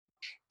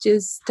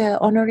just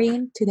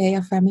honoring today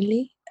a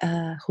family,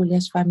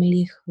 Julia's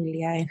family,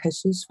 Julia and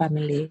Jesus'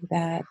 family,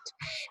 that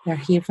they're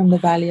here from the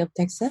Valley of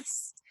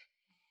Texas.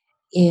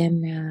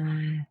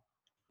 And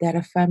they're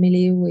a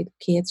family with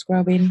kids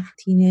growing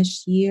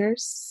teenage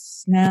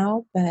years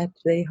now, but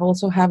they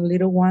also have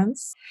little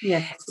ones.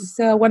 Yes. It's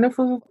a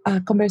wonderful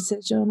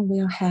conversation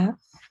we'll have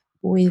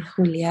with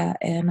Julia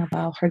and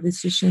about her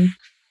decision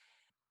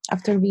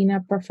after being a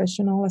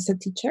professional as a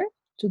teacher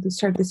to do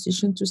her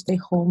decision to stay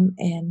home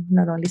and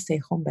not only stay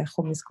home but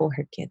homeschool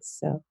her kids.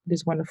 So it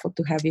is wonderful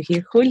to have you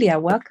here. Julia,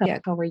 welcome.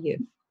 How are you?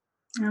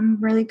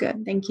 I'm really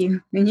good. Thank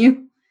you. And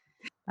you?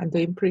 I'm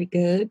doing pretty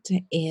good.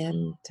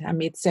 And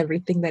amidst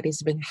everything that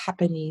has been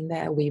happening,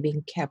 that we've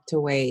been kept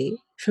away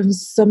from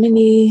so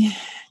many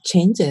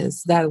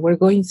changes that we're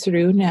going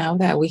through now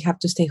that we have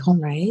to stay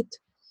home, right?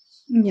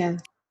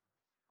 Yes.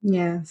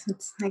 Yes.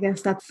 I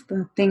guess that's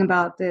the thing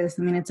about this.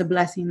 I mean, it's a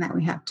blessing that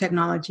we have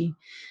technology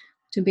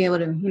to be able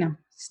to,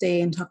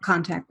 stay in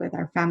contact with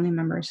our family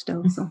members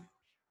still. So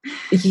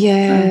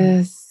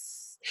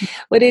yes.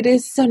 But it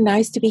is so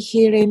nice to be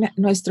here in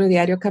Nuestro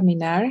Diario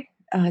Caminar.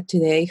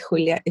 Today,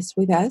 Julia is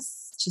with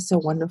us. She's a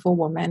wonderful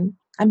woman.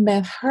 I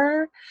met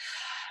her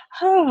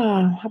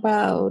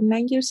about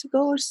 9 years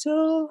ago or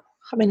so.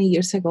 How many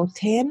years ago?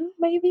 10,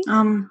 maybe?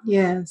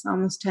 Yes,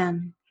 almost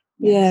 10.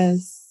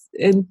 Yes.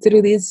 And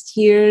through these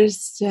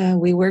years,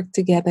 we worked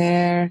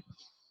together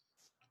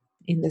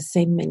in the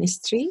same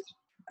ministry.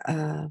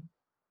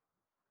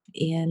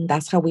 And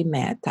that's how we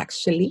met,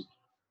 actually.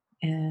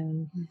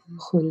 And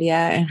Julia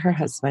and her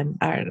husband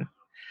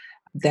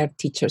they're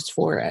teachers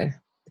for the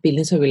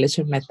Billings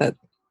Evaluation Method.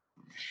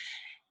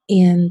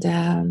 And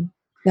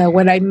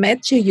when I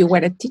met you, you were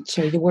a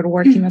teacher. You were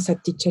working as a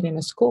teacher in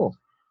a school.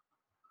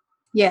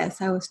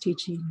 Yes, I was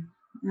teaching.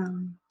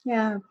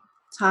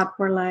 Taught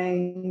for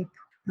like,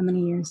 how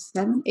many years?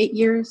 7, 8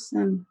 years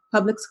in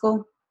public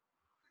school.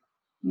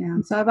 Yeah,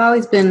 so I've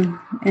always been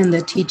in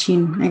the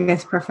teaching, I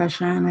guess,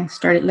 profession. And I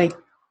started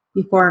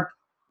before,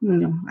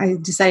 I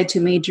decided to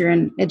major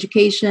in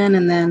education,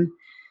 and then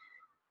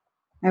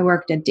I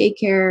worked at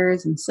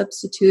daycares and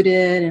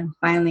substituted, and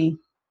finally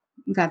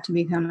got to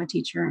become a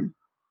teacher,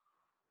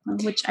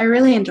 which I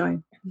really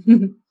enjoyed.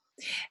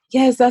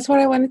 Yes, that's what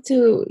I wanted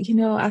to,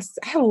 ask.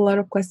 I have a lot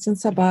of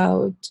questions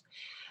about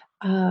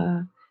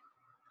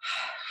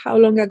how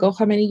long ago,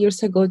 how many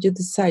years ago you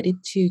decided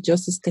to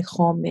just stay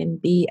home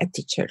and be a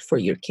teacher for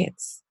your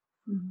kids?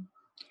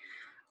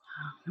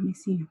 Let me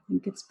see. I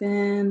think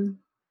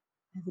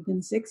has it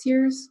been 6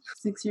 years?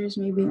 6 years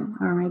maybe,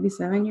 or maybe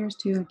 7 years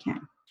too.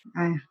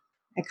 I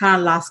kind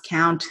of lost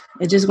count.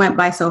 It just went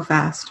by so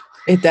fast.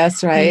 It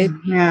does, right?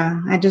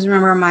 Yeah. I just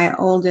remember my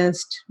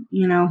oldest,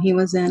 he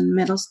was in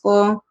middle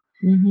school,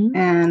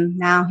 and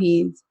now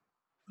he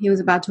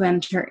was about to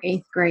enter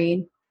 8th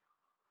grade,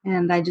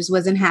 and I just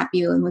wasn't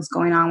happy with what's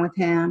going on with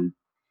him.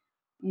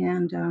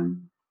 And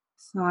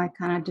so I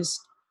kind of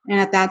and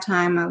at that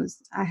time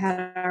I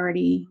had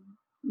already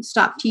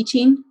stopped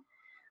teaching.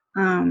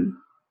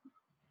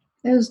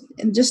 It was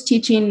just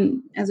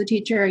teaching as a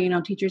teacher,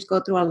 teachers go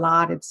through a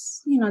lot.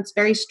 It's, it's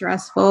very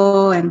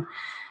stressful, and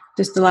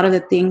just a lot of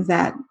the things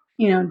that,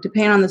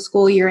 depending on the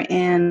school you're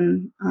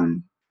in,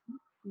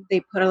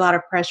 they put a lot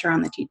of pressure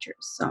on the teachers.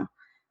 So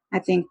I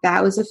think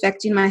that was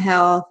affecting my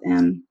health,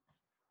 and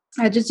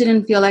I just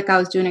didn't feel like I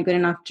was doing a good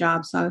enough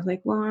job. So I was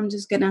like, well, I'm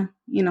just going to,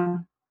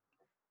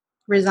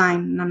 resign,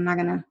 and I'm not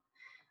going to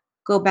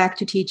go back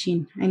to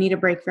teaching. I need a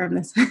break from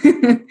this.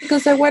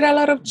 Because there were a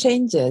lot of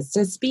changes.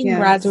 It's been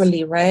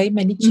gradually, right?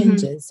 Many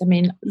changes. I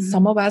mean,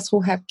 some of us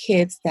who have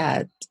kids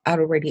that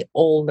are already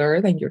older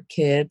than your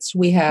kids,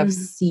 we have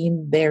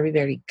seen very,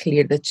 very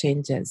clear the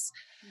changes.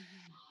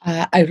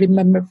 I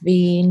remember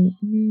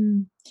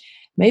being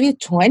maybe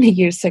 20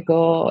 years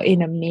ago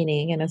in a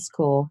meeting in a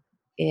school,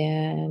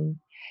 and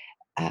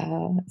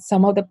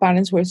some of the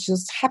parents were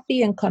just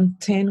happy and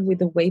content with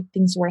the way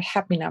things were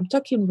happening. I'm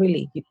talking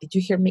really, did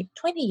you hear me?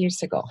 20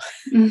 years ago.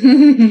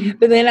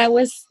 But then I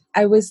was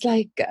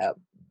like,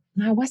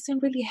 I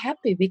wasn't really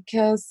happy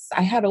because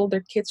I had older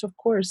kids, of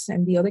course,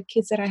 and the other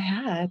kids that I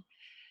had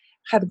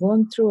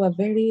gone through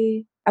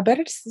a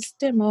better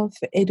system of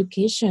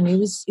education. It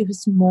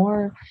was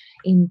more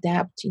in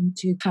depth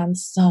into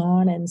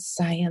hands-on and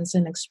science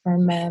and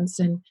experiments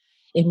and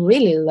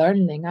really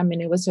learning. I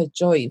mean, it was a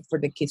joy for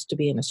the kids to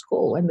be in a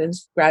school, and then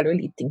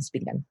gradually things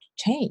began to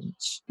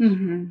change.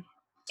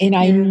 And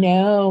I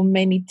know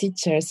many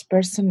teachers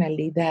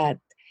personally that,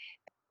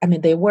 I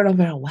mean, they were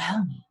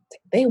overwhelmed.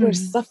 They were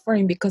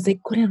suffering because they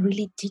couldn't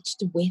really teach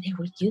the way they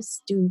were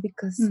used to,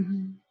 because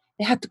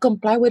they had to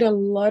comply with a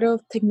lot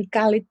of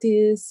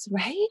technicalities,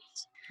 right?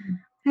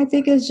 I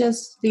think it's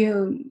just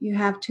you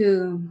have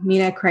to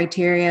meet a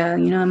criteria.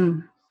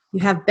 You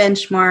have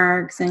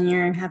benchmarks, and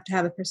you have to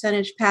have a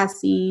percentage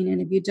passing.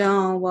 And if you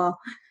don't, well,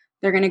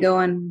 they're going to go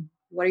and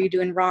what are you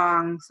doing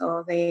wrong?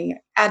 So they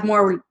add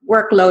more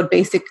workload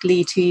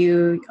basically to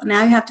you.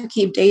 Now you have to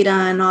keep data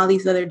and all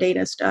these other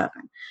data stuff.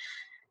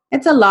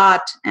 It's a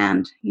lot,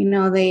 and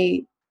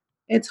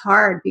it's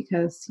hard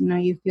because,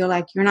 you feel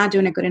like you're not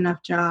doing a good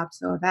enough job.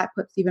 So that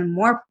puts even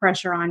more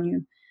pressure on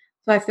you.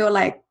 So I feel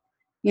like,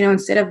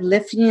 instead of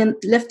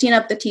lifting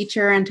up the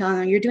teacher and telling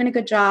them you're doing a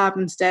good job,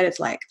 instead it's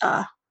like,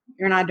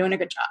 you're not doing a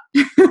good job.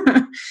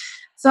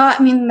 So,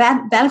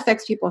 that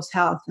affects people's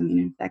health.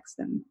 It affects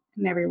them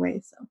in every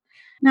way. So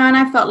no, and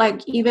I felt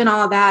like even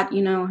all that,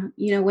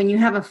 when you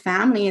have a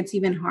family, it's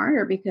even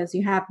harder because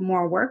you have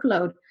more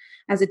workload.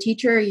 As a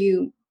teacher,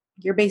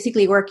 you're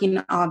basically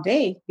working all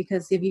day,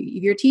 because if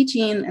you're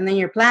teaching and then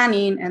you're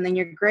planning and then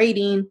you're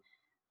grading,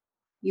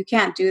 you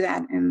can't do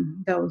that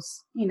in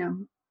those,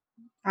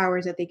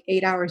 hours, I think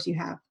 8 hours you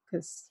have,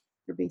 because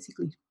you're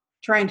basically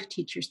trying to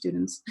teach your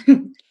students.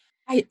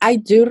 I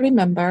do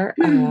remember,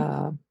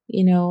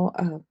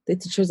 the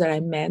teachers that I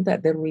met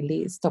that they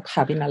really stopped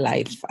having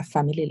a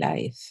family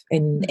life,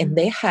 and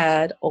they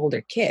had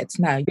older kids.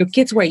 Now, your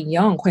kids were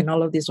young when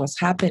all of this was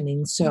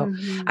happening. So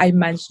I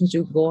imagine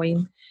you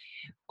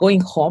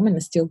going home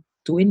and still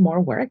doing more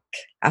work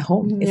at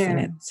home, isn't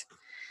it?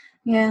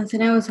 Yes,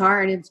 and it was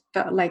hard. It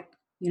felt like,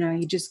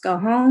 you just go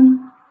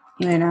home,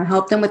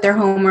 help them with their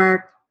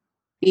homework,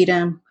 feed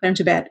them, put them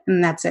to bed,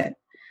 and that's it.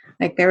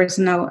 Like, there was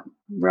no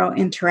real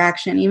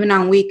interaction. Even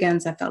on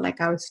weekends, I felt like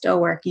I was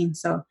still working.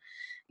 So,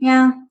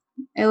 yeah,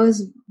 it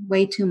was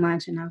way too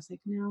much. And I was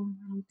like, no,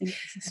 I don't think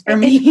this is for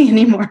me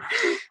anymore.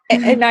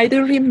 And I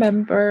do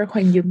remember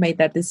when you made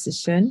that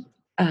decision,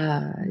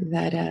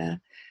 that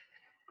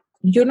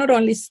you not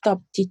only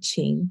stopped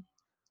teaching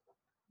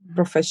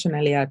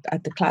professionally at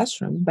the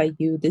classroom, but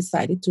you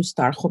decided to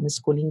start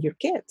homeschooling your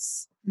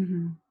kids.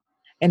 Mm-hmm.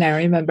 And I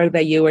remember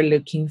that you were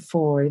looking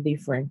for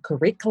different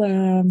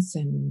curriculums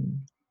and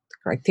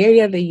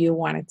criteria that you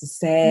wanted to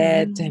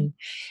set, and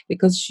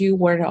because you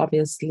were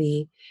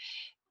obviously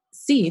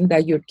seeing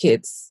that your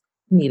kids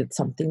needed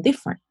something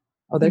different,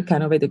 other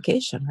kind of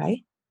education,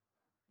 right?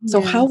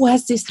 So how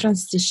was this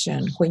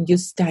transition when you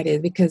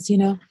started? Because,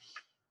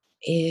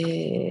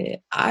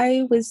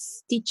 I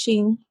was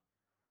teaching.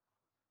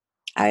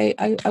 I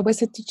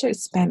was a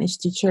Spanish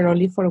teacher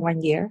only for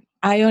 1 year.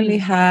 I only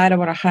had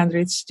about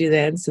 100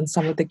 students and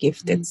some of the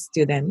gifted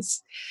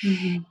students.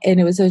 And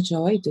it was a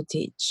joy to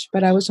teach,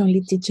 but I was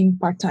only teaching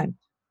part-time.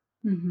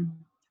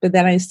 But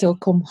then I still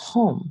come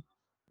home.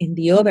 In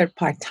the other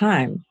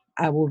part-time,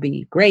 I will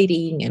be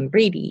grading and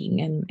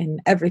reading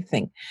and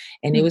everything.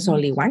 And it was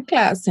only one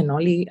class and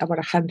only about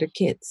 100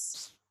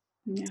 kids.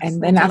 Yes,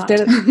 and then after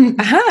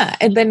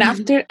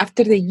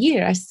the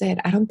year, I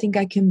said, I don't think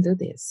I can do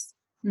this.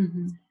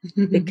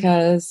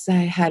 Because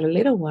I had a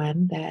little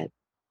one that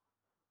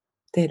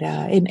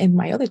and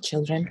my other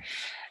children,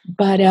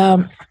 but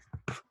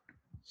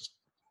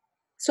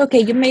so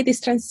okay, you made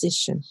this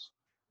transition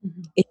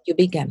and you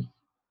began.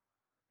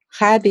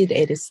 How did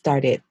it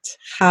started?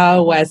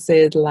 How was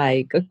it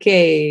like?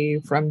 Okay,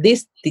 from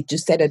this, did you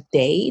set a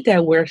date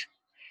that we're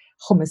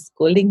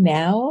homeschooling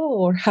now,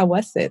 or how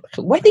was it?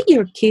 What did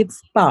your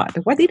kids thought?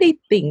 What did they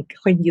think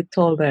when you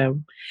told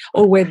them,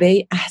 or were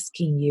they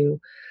asking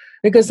you?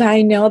 Because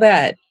I know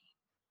that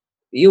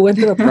you went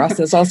through a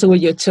process also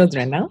with your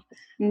children, no?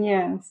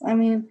 Yes.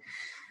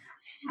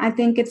 I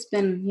think it's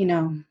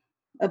been,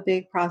 a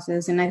big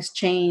process, and it's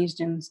changed.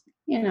 And,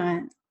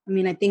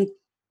 I think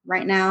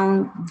right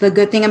now, the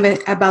good thing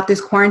about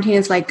this quarantine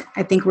is, like,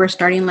 I think we're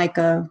starting like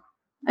a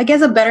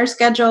better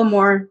schedule,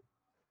 more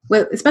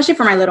especially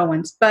for my little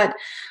ones. But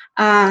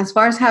as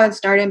far as how it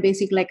started,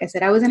 basically, like I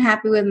said, I wasn't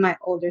happy with my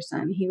older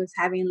son. He was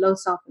having low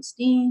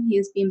self-esteem. He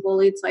was being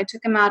bullied. So I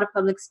took him out of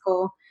public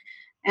school.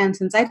 And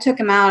since I took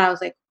him out, I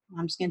was like,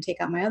 I'm just going to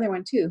take out my other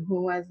one too,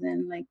 who was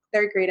in like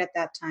 3rd grade at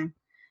that time.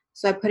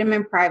 So I put him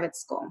in private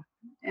school,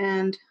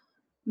 and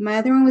my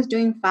other one was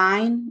doing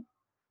fine.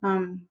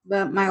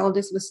 But my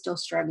oldest was still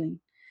struggling.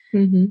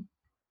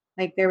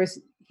 Like,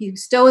 he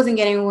still wasn't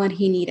getting what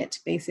he needed,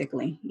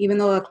 basically, even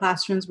though the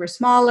classrooms were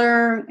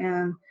smaller.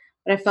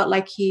 But I felt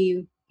like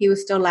he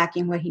was still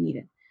lacking what he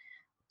needed.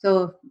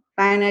 So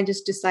finally, I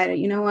just decided,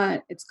 you know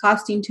what, it's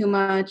costing too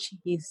much.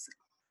 He's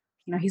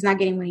not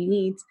getting what he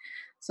needs.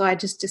 So I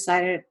just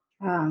decided,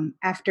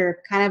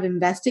 after kind of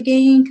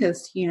investigating,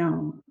 because,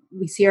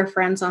 we see our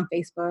friends on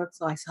Facebook.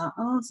 So I saw,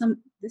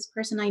 this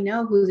person I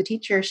know who's a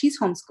teacher, she's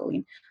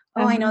homeschooling.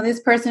 I know this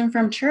person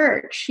from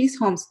church, she's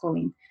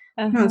homeschooling.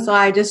 So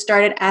I just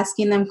started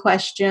asking them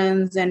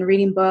questions and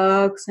reading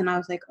books. And I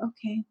was like,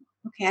 okay,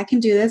 I can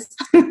do this.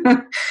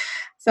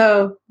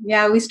 So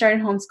yeah, we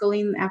started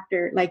homeschooling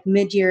after like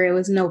mid-year. It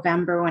was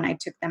November when I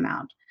took them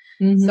out.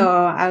 So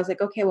I was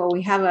like, okay, well,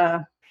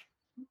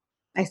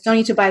 I still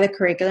need to buy the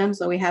curriculum.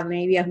 So we have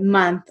maybe a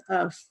month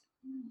of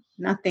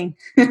nothing.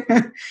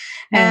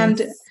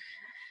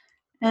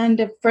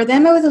 And for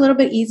them, it was a little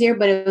bit easier,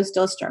 but it was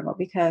still a struggle,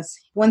 because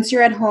once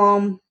you're at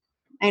home,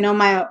 I know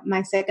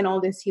my second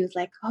oldest, he was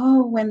like,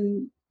 oh,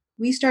 when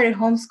we started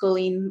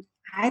homeschooling,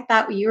 I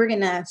thought you were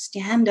going to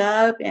stand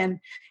up and,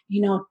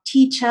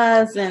 teach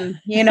us, and,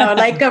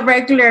 like a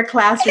regular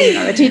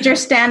classroom, the teacher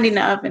standing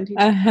up and teaching.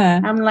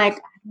 I'm like,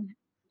 I don't have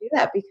to do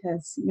that,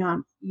 because,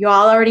 you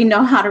all already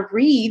know how to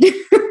read.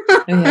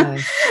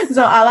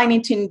 So all I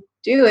need to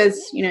do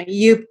is,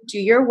 you do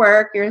your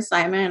work, your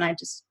assignment, and I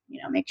just,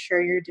 make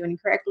sure you're doing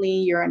it correctly,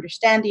 you're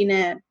understanding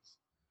it.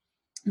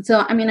 And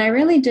so, I mean, I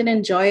really did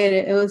enjoy it.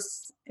 It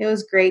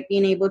was great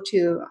being able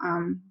to,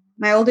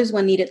 my oldest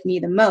one needed me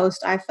the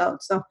most, I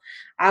felt. So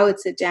I would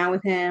sit down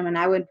with him and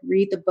I would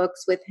read the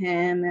books with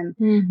him, and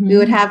we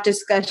would have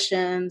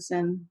discussions,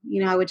 and,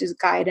 I would just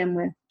guide him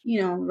with,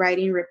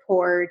 writing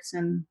reports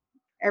and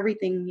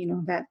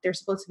everything, that they're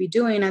supposed to be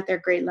doing at their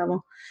grade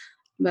level.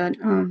 But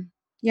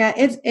yeah,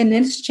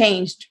 it's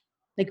changed.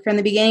 Like from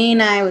the beginning,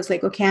 I was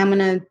like, okay, I'm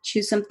gonna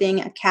choose something,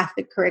 a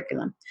Catholic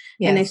curriculum,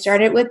 and I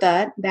started with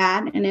that,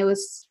 and it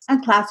was a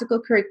classical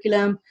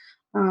curriculum,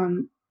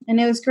 and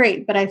it was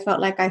great. But I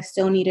felt like I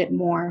still needed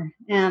more,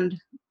 and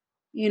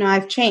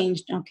I've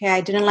changed. Okay,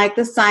 I didn't like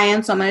the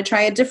science, so I'm gonna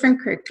try a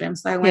different curriculum.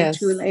 So I went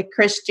to like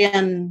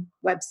Christian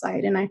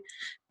website, and I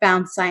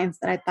found science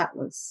that I thought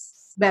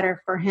was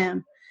better for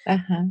him.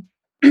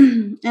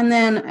 And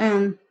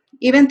then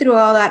even through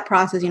all that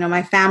process,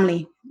 my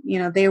family,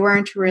 they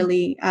weren't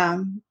really,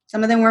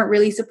 some of them weren't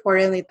really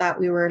supportive. They thought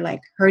we were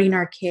like hurting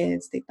our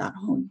kids. They thought,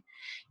 oh,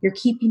 you're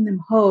keeping them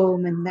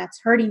home and that's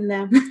hurting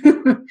them.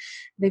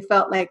 They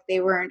felt like they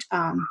weren't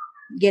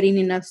getting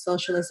enough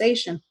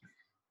socialization.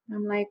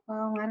 I'm like,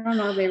 well, I don't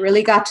know. They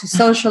really got to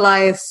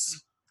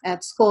socialize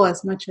at school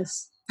as much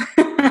as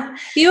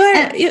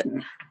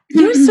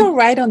you're so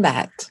right on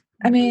that.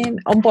 I mean,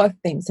 on both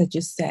things that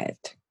you said.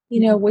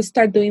 We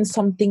start doing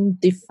something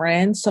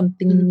different,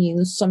 something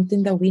new,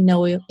 something that we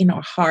know in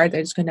our heart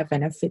that is going to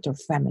benefit our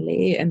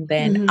family. And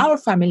then our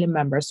family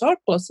members, our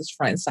closest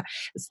friends,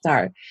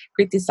 start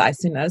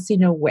criticizing us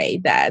in a way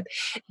that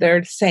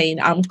they're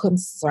saying, I'm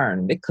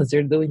concerned because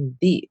you're doing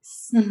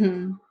this.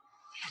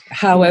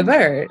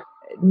 However,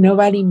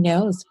 nobody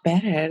knows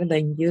better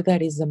than you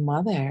that is a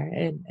mother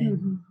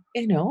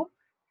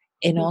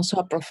and also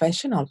a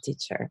professional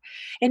teacher.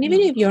 And even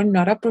if you're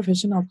not a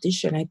professional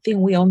teacher, I think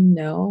we all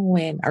know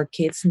when our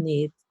kids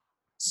need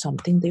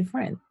something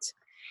different.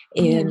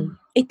 And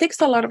it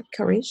takes a lot of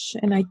courage,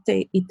 and it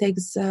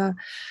takes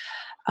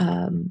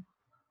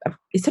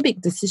it's a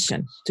big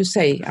decision to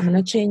say, I'm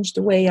going to change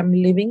the way I'm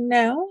living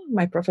now,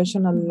 my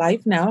professional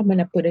life now, I'm going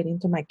to put it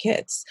into my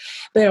kids.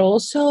 But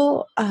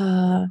also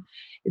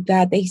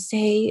that they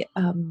say,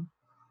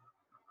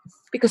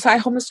 because I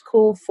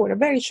homeschool for a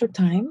very short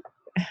time,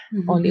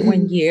 only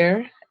 1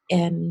 year,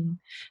 and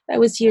that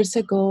was years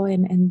ago.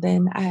 And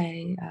then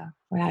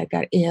when I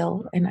got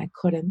ill and I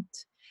couldn't.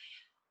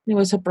 It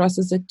was a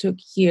process that took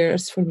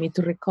years for me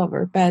to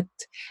recover, but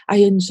I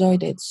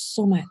enjoyed it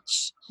so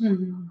much.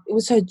 It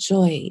was a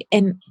joy,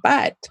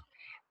 but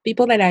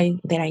people that I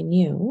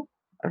knew,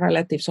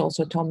 relatives,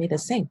 also told me the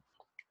same.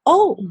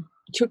 Oh,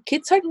 your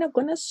kids are not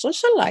going to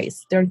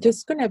socialize; they're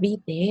just going to be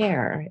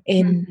there,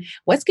 and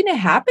what's going to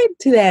happen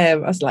to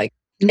them? I was like.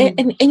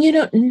 And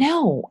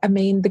no, I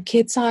mean, the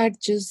kids are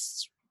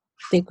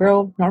they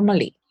grow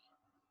normally.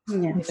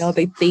 Yes.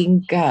 They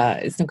think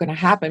it's not going to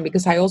happen,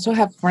 because I also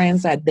have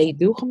friends that they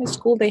do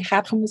homeschool. They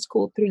had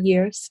homeschool 3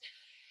 years,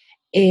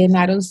 and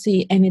I don't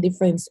see any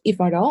difference,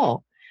 if at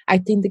all. I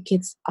think the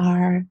kids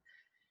are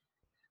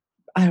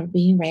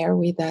being rare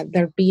with that.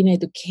 They're being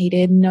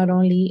educated not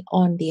only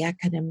on the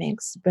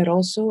academics, but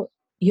also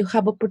you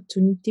have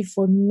opportunity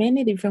for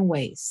many different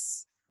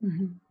ways.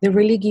 They're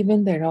really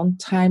given their own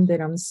time,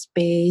 their own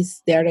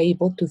space. They're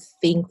able to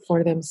think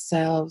for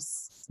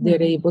themselves. They're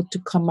able to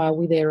come out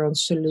with their own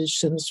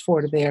solutions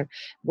for their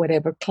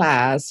whatever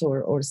class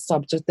or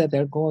subject that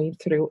they're going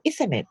through,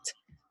 isn't it?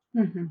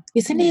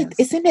 Isn't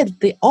it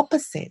the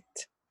opposite?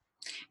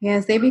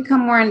 Yes, they become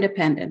more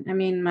independent. I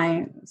mean,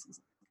 my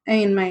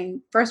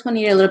first one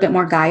needed a little bit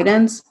more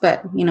guidance,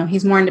 but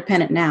he's more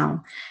independent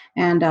now,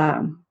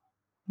 and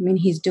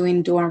he's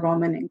doing dual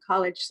enrollment in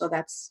college, so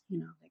that's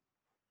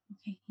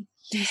okay,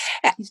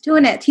 he's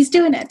doing it. He's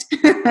doing it.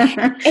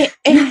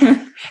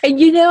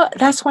 and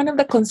that's one of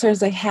the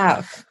concerns I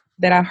have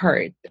that I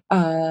heard.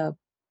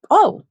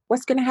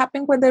 What's going to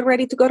happen when they're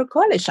ready to go to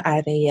college?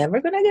 Are they ever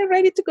going to get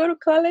ready to go to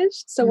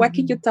college? So what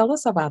can you tell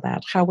us about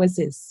that? How was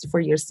this for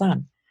your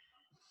son?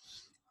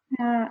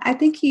 I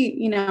think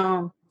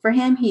for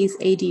him, he's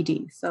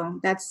ADD. So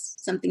that's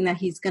something that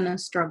he's going to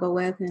struggle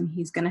with, and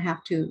he's going to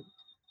have to,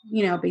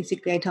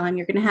 basically I tell him,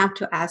 you're going to have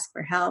to ask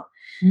for help.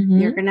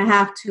 You're going to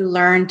have to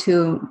learn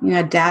to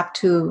adapt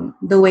to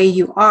the way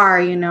you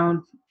are,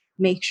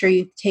 make sure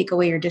you take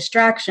away your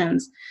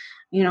distractions.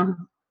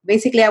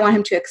 Basically I want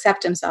him to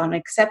accept himself and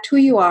accept who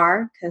you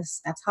are,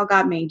 because that's how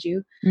God made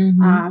you.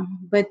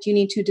 But you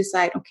need to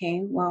decide,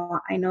 okay,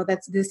 well, I know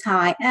this is how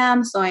I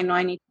am. So I know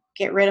I need to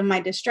get rid of my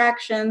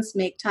distractions,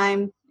 make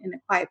time in a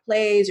quiet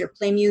place or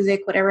play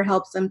music, whatever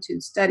helps them to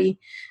study.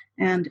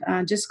 And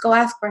just go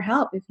ask for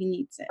help if he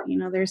needs it.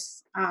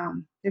 There's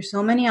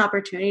so many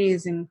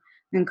opportunities in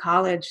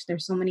college.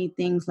 There's so many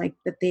things like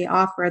that they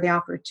offer. They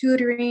offer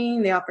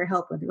tutoring. They offer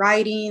help with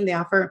writing. They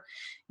offer,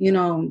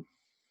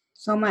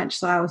 so much.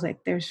 So I was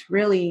like, there's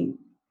really,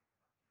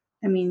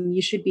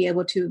 you should be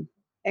able to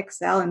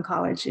excel in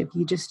college if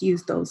you just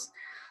use those,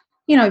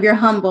 if you're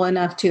humble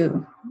enough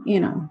to,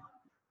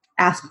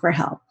 ask for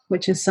help.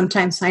 which is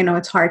sometimes, I know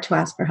it's hard to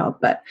ask for help,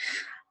 but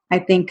I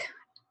think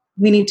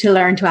we need to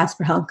learn to ask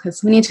for help,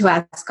 because we need to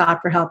ask God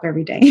for help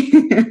every day.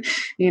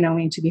 We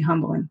need to be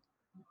humble and,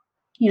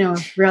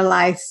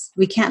 realize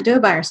we can't do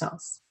it by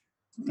ourselves.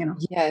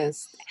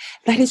 Yes,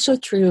 that is so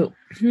true.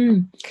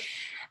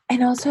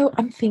 And also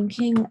I'm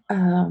thinking,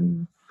 I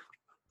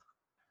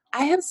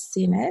have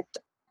seen it.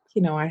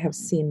 I have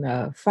seen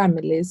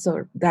families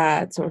or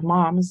dads or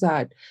moms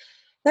that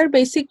they have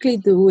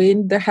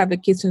the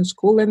kids in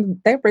school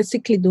and they're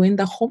basically doing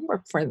the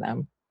homework for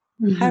them.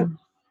 Mm-hmm.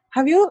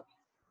 Have you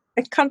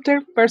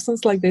encountered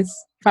persons like this,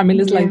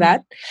 families like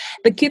that?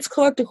 The kids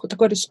go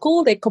to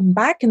school, they come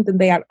back, and then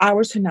they are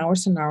hours and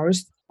hours and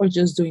hours or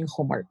just doing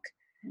homework.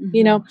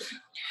 Mm-hmm.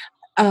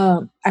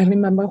 I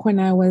remember when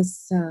I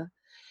was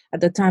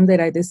at the time that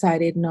I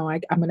decided, no,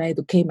 I'm going to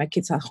educate my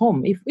kids at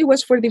home. It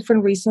was for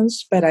different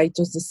reasons, but I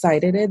just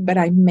decided it. But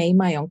I made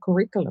my own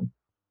curriculum.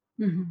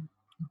 Mm-hmm.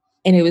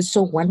 And it was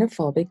so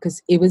wonderful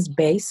because it was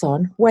based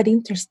on what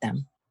interests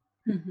them.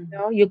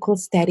 Mm-hmm. You could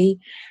study,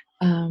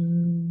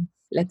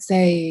 let's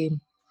say,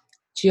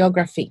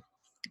 geography,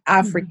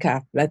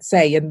 Africa, let's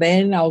say, and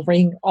then I'll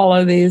bring all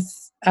of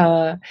this,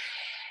 the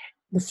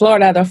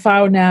flora, the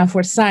fauna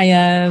for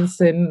science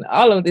and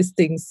all of these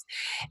things.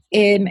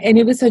 And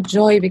it was a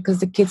joy because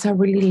the kids are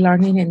really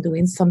learning and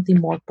doing something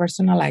more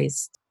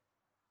personalized.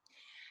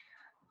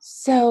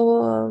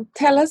 So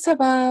tell us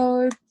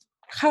about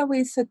how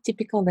is a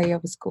typical day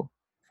of school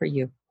for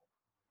you?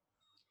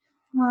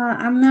 Well,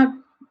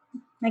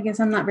 I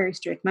guess I'm not very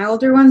strict. My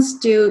older ones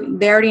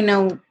they already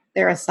know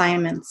their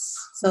assignments.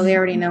 So they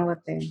already know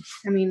I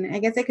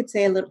guess I could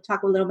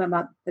talk a little bit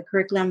about the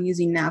curriculum I'm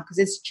using now, because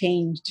it's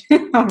changed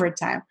over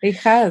time. It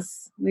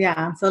has.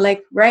 Yeah. So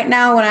like right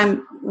now,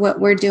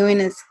 what we're doing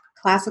is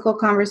classical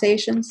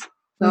conversations.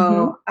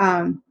 So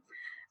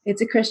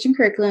it's a Christian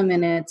curriculum,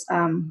 and it's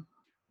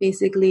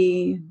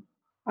basically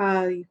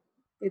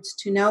it's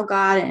to know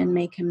God and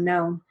make him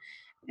known.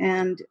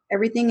 And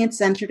everything is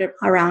centered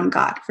around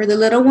God. For the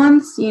little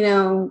ones, we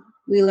learn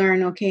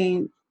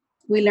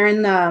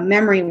the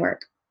memory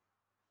work.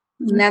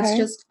 And that's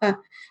just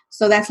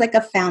so that's like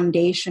a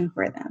foundation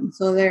for them.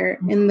 So they're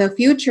in the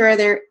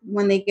future,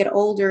 when they get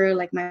older,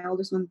 like my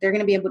oldest one, they're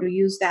going to be able to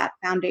use that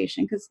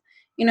foundation, because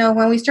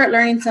when we start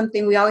learning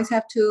something, we always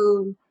have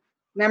to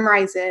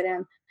memorize it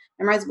and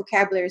memorize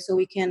vocabulary so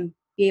we can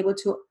be able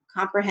to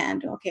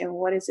comprehend, okay, well,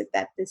 what is it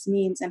that this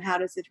means and how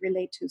does it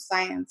relate to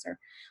science or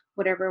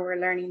whatever we're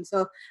learning.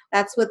 So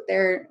that's what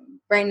they're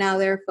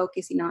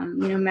focusing on,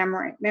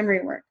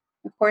 memory work.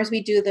 Of course,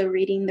 we do the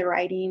reading, the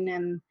writing,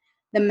 and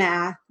the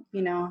math,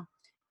 and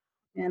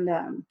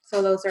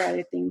so those are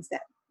other things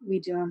that we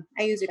do.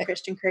 I use a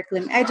Christian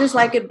curriculum. I just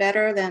like it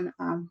better than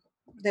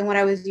what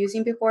I was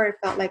using before. It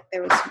felt like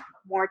there was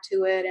more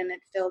to it, and it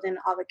filled in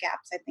all the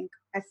gaps I think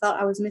I felt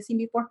I was missing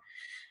before.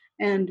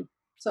 And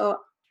so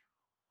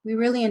we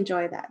really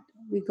enjoy that.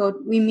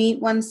 We meet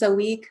once a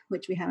week,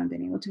 which we haven't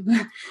been able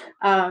to,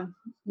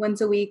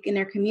 once a week in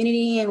their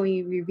community, and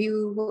we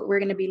review what we're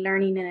going to be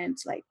learning. And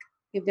it's like,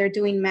 if they're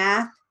doing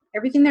math,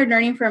 everything they're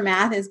learning for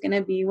math is going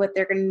to be what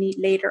they're going to need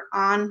later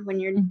on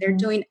when they're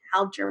doing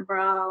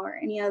algebra or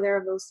any other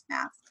of those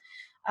math.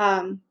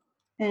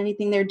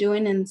 Anything they're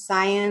doing in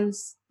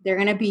science, they're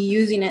going to be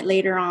using it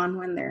later on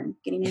when they're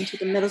getting into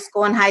the middle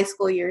school and high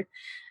school year.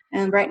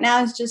 And right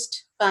now it's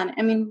just fun.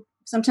 I mean,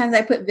 sometimes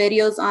I put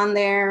videos on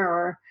there,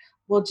 or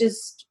we'll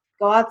just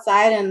go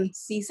outside and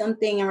see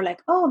something and we're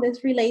like, oh,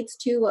 this relates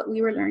to what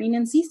we were learning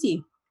in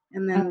CC.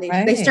 And then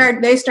they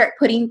start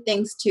putting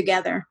things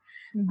together.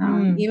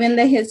 Even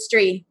the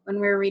history,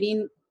 when we're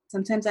reading,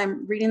 sometimes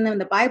I'm reading them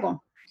the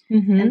Bible,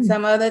 and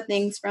some of the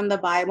things from the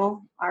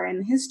Bible are in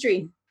the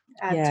history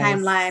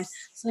timeline.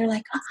 So they're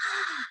like,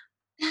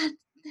 that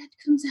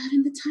comes out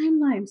in the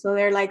timeline. So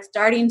they're like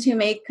starting to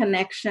make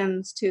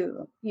connections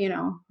to,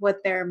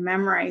 what they're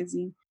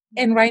memorizing.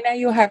 And right now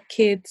you have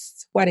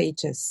kids, what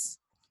ages,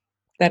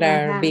 that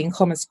are being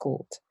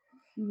homeschooled?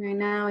 Right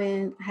now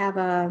I have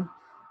a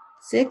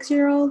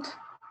 6-year-old.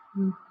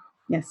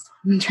 Yes,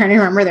 I'm trying to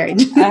remember their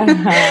age.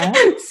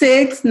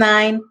 6,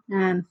 9,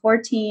 and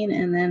 14,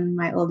 and then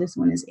my oldest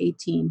one is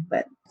 18.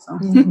 But so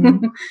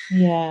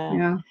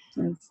yeah.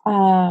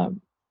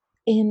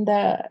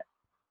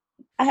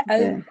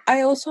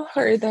 I also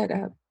heard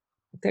that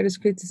there is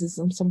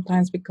criticism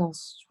sometimes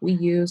because we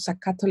use a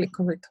Catholic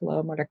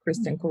curriculum or a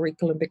Christian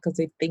curriculum because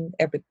they think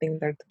everything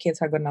that the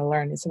kids are going to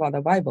learn is about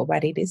the Bible,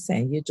 but it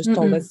isn't. You just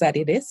told us that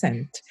it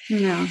isn't.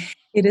 No.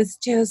 It is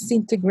just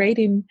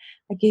integrating,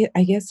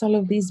 I guess, all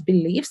of these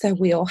beliefs that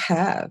we all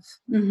have,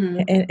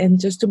 and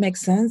just to make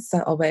sense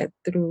of it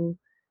through,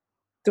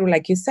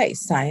 like you say,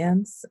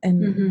 science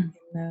and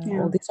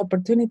all these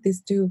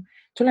opportunities to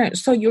learn.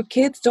 So your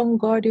kids don't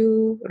go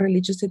to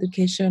religious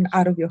education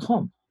out of your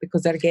home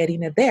because they're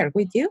getting it there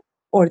with you,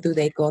 or do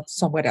they go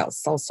somewhere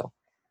else also?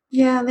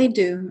 Yeah, they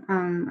do.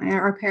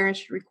 Our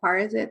parish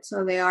requires it,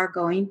 so they are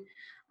going.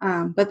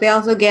 But they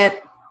also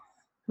get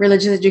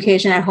religious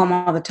education at home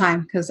all the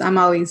time because I'm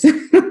always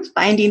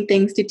finding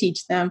things to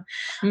teach them.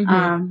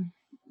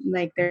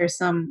 Like there's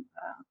some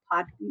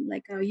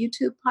like a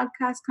YouTube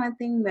podcast kind of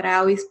thing that I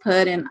always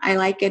put, and I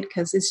like it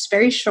because it's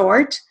very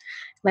short,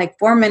 like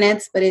 4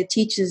 minutes, but it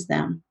teaches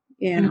them,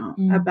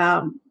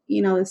 about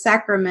the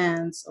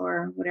sacraments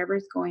or whatever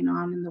is going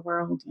on in the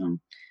world.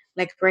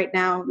 Like right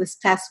now, this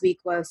past week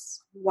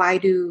was why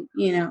do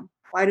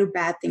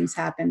bad things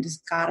happen?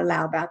 Does God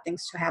allow bad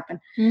things to happen?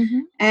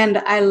 Mm-hmm. And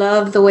I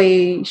love the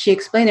way she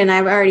explained it. And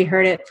I've already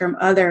heard it from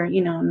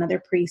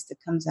another priest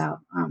that comes out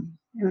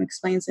and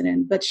explains it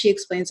but she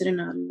explains it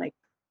in like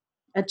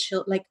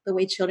the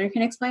way children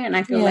can explain it. And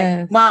I feel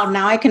like, wow,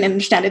 now I can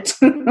understand it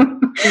too.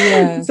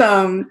 Yes.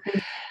 So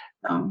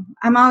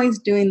I'm always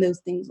doing those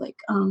things, like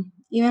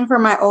even for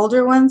my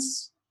older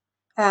ones,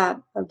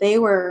 they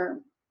were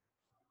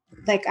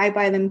like, I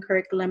buy them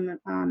curriculum,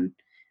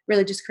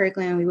 religious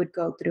curriculum, and we would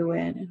go through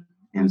it and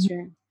answer.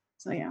 Mm-hmm.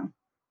 So yeah.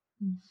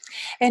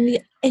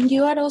 And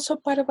you are also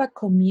part of a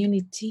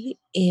community,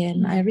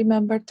 and I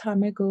remember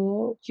time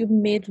ago you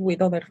meet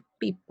with other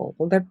people,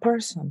 other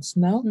persons,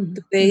 no? Mm-hmm.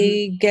 Do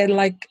they get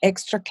like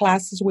extra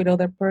classes with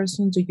other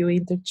persons? Do you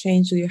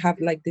interchange? Do you have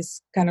like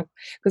this kind of,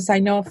 because I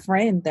know a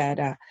friend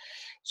that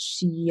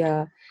she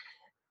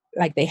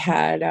like they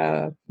had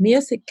a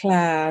music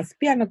class,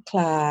 piano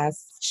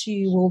class.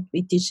 She will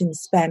be teaching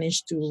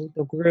Spanish to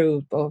the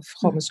group of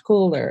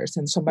homeschoolers,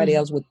 and somebody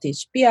else would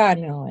teach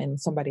piano, and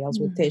somebody else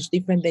would teach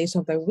different days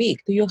of the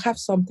week. Do you have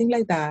something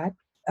like that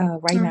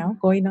right now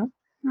going on?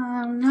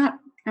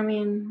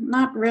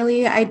 Not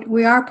really.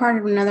 We are part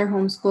of another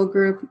homeschool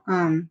group,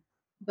 and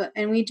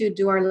we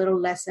do our little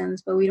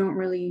lessons, but we don't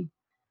really.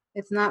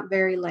 It's not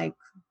very, like,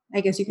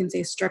 I guess you can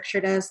say,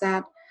 structured as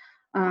that.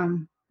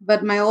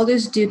 But my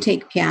oldest do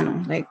take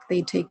piano. Like,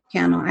 they take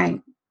piano.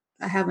 I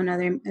have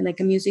another,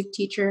 like, a music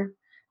teacher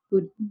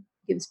who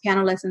gives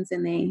piano lessons,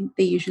 and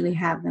they usually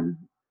have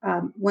them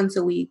once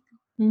a week.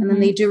 Mm-hmm. And then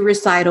they do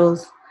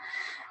recitals.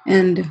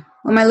 And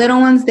my little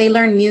ones, they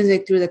learn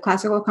music through the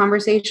classical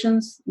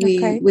conversations.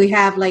 We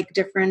have like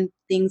different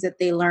things that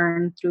they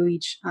learn through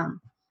each.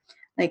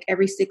 Like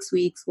every 6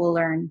 weeks, we'll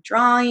learn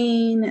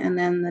drawing, and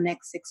then the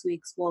next 6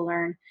 weeks we'll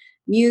learn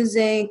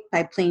music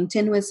by playing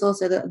tin whistles.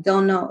 So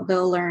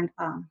they'll learn,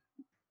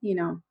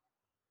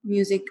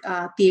 music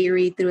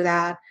theory through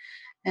that.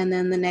 And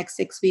then the next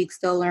 6 weeks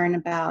they'll learn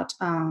about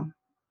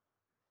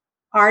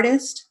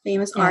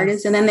famous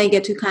artists, and then they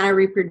get to kind of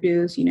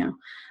reproduce.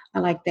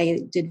 Like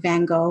they did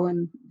Van Gogh,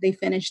 and they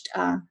finished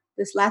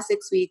this last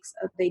 6 weeks.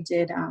 They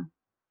did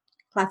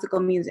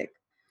classical music.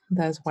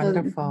 That's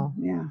wonderful.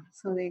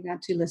 So they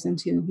got to listen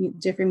to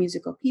different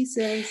musical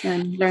pieces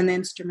and learn the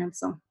instruments.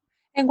 So.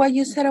 And what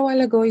you said a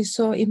while ago is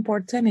so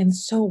important and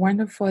so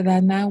wonderful,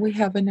 that now we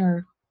have in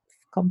our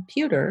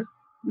computer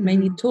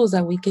many tools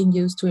that we can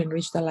use to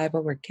enrich the life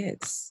of our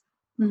kids.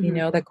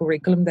 The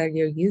curriculum that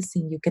you're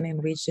using, you can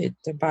enrich it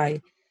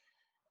by,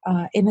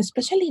 and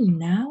especially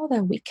now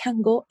that we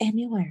can go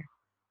anywhere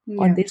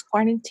on this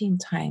quarantine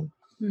time.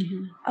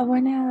 I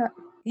wanna,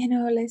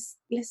 let's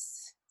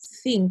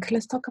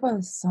talk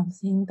about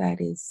something that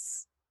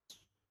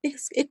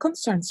it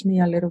concerns me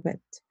a little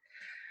bit.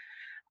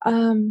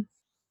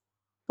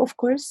 Of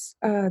course,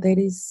 there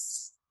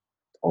is,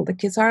 all the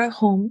kids are at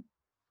home.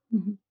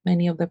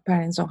 Many of the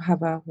parents don't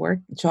have a work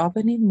job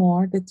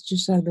anymore. They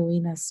just are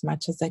doing as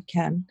much as they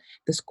can,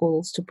 the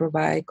schools, to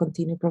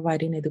continue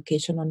providing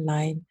education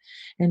online.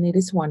 And it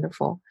is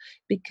wonderful,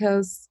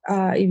 because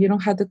if you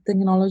don't have the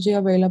technology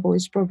available,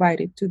 it's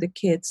provided to the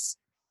kids.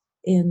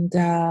 And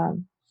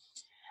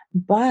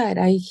but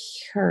I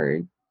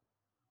heard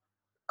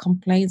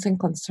complaints and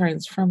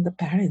concerns from the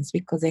parents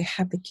because they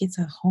have the kids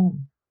at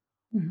home.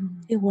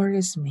 It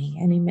worries me,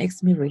 and it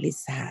makes me really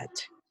sad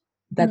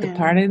that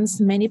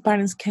many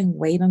parents can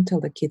wait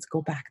until the kids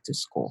go back to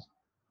school.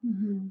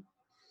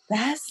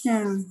 That's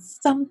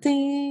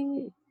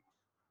something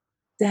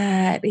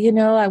that,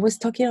 I was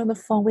talking on the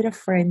phone with a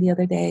friend the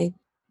other day,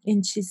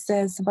 and she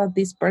says about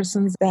these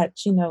persons that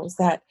she knows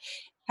that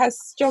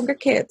has younger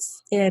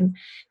kids, and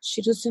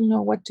she doesn't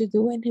know what to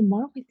do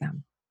anymore with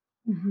them.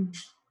 And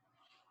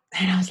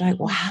I was like,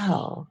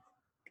 wow.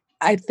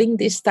 I think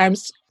these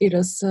times,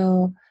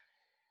 so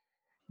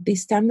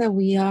this time that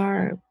we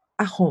are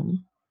at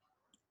home,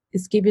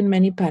 it's giving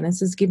many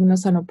parents, it's giving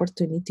us an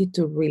opportunity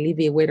to really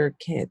be with our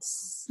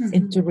kids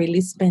and to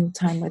really spend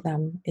time with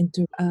them and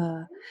to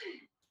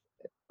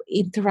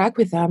interact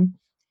with them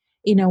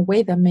in a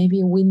way that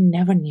maybe we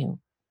never knew.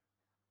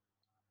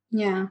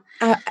 Yeah.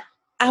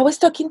 I was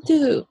talking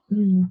to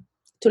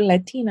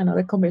Letty in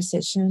another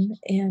conversation,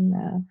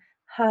 and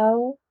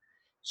how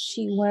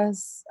she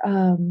was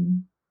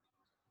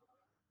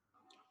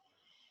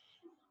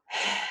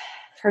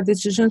her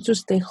decision to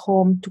stay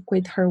home, to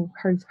quit her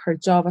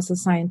job as a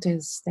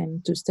scientist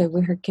and to stay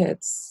with her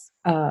kids,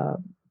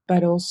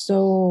 but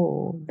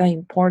also the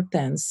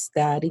importance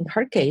that in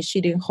her case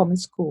she didn't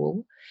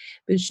homeschool,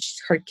 but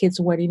her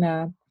kids were in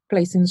a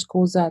place in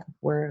schools that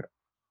were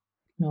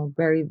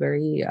very,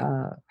 very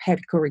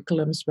heavy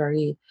curriculums,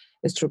 very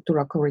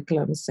structural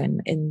curriculums,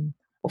 and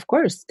of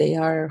course they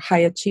are high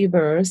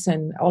achievers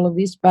and all of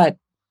this, but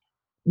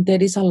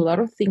there is a lot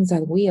of things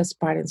that we as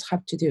parents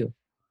have to do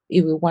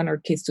if we want our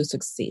kids to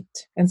succeed.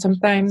 And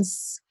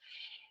sometimes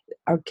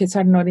our kids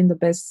are not in the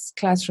best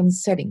classroom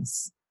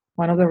settings.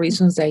 One of the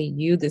reasons that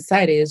you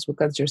decided is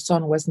because your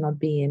son was not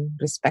being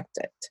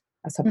respected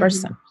as a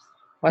person,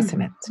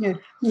 wasn't it? Yeah.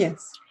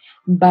 Yes.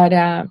 But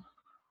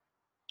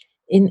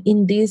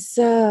in this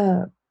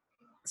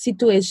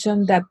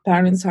situation that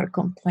parents are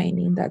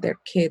complaining that their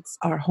kids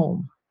are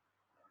home,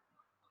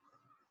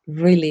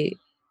 really,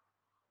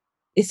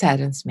 it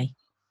saddens me.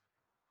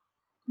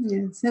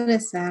 Yes, it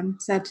is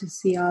sad to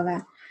see all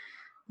that.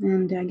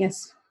 And I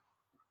guess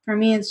for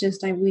me, it's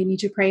just we need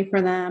to pray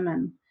for them,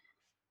 and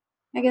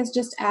I guess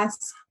just ask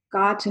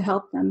God to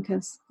help them,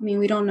 because I mean,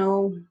 we don't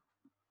know.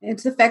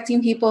 It's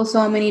affecting people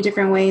so many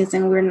different ways,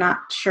 and we're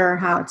not sure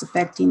how it's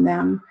affecting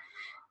them.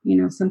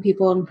 Some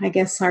people, I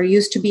guess, are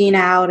used to being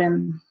out,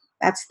 and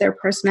that's their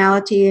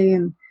personality.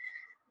 And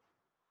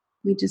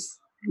we just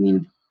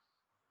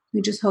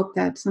hope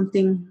that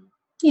something,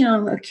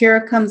 a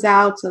cure comes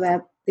out so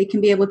that they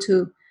can be able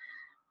to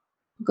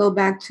go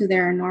back to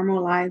their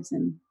normal lives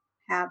and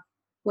have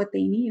what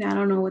they need. I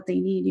don't know what they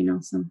need,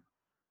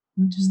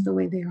 just the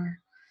way they are.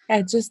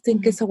 I just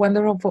think it's a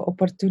wonderful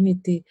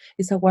opportunity.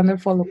 It's a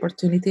wonderful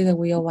opportunity that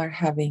we all are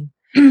having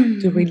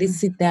to really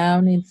sit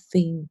down and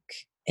think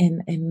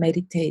and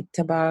meditate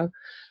about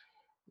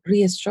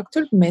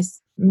restructure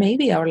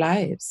maybe our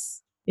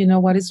lives.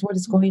 What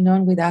is going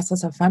on with us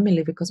as a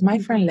family? Because my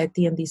friend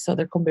Letty, in these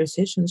other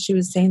conversations, she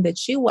was saying that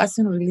she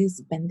wasn't really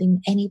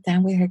spending any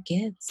time with her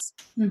kids.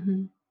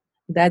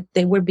 That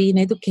they were being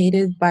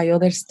educated by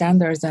other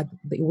standards, that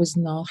it was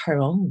not her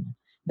own,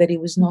 that it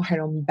was not her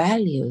own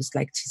values,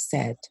 like she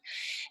said.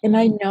 And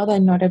I know that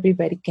not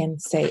everybody can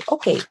say,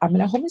 okay, I'm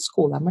going to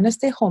homeschool, I'm going to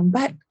stay home.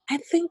 But I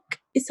think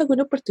it's a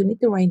good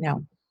opportunity right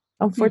now.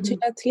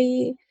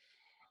 Unfortunately,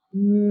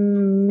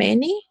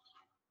 many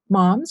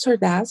moms or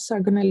dads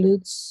are going to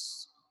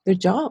lose their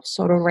jobs,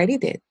 or already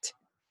did.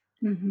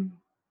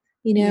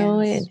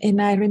 Yes. And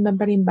I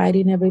remember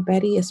inviting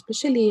everybody,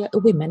 especially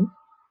women.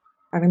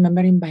 I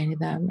remember inviting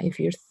them, if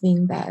you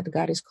think that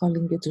God is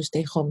calling you to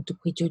stay home, to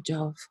quit your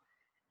job,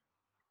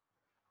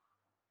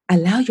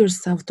 allow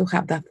yourself to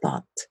have that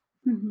thought.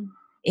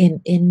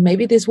 And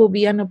maybe this will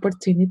be an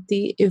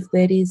opportunity, if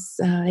there is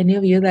any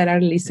of you that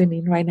are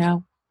listening right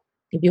now,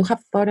 if you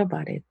have thought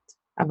about it,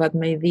 about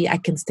maybe I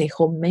can stay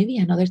home, maybe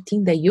another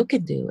thing that you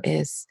can do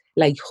is,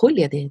 like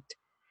Julia did,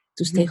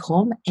 to stay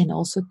home and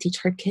also teach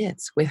her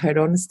kids with her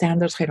own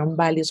standards, her own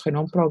values, her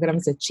own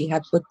programs that she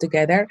had put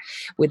together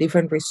with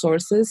different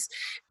resources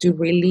to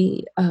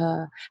really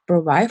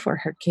provide for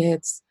her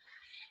kids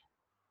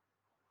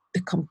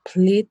the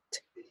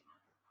complete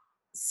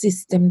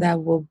system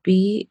that will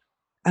be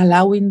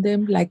allowing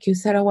them, like you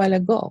said a while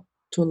ago,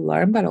 to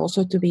learn, but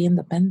also to be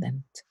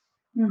independent.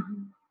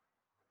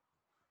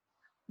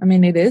 I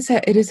mean, it is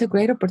a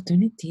great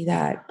opportunity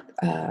that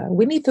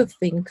we need to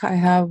think. I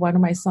have one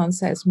of my sons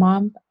says,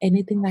 Mom,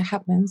 anything that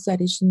happens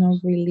that is not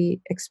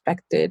really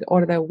expected,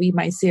 or that we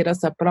might see it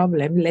as a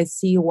problem, let's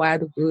see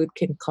what good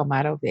can come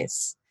out of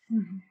this.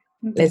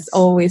 Yes. Let's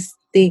always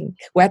think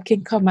what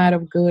can come out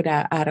of good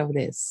out of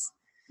this.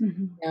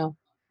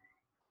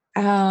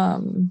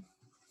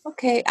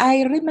 Okay,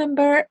 I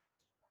remember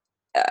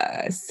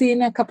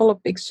seeing a couple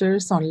of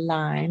pictures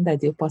online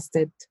that you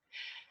posted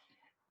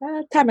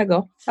time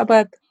ago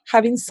about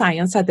having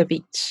science at the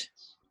beach.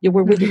 You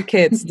were with your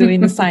kids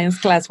doing a science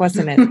class,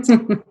 wasn't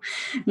it?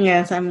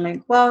 Yes, I'm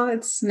like, well,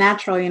 it's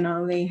natural,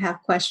 they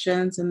have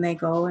questions and they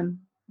go and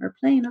we're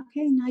playing.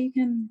 Okay, now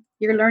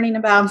you're learning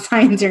about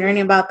science, you're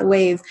learning about the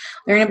waves,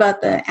 learning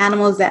about the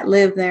animals that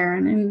live there.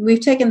 And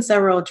we've taken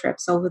several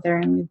trips over there,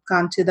 and we've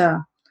gone to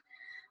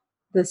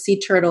the sea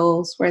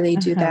turtles where they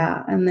do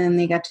that. And then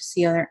they got to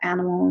see other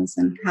animals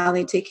and how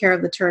they take care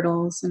of the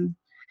turtles. And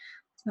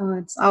so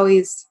it's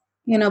always,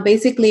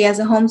 basically as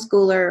a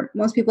homeschooler,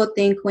 most people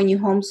think when you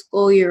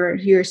homeschool,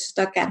 you're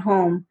stuck at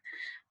home.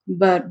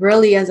 But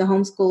really, as a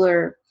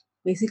homeschooler,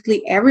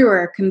 basically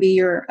everywhere can be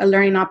a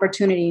learning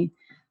opportunity.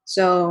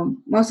 So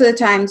most of the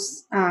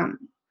times,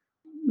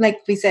 like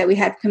we said, we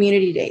had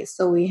community days.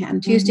 So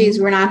on Tuesdays,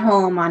 we're not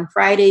home. On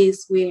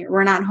Fridays,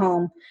 we're not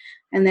home.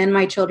 And then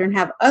my children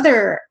have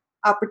other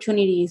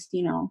opportunities,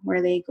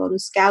 where they go to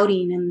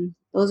scouting, and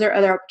those are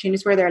other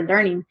opportunities where they're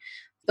learning.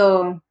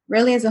 So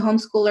really, as a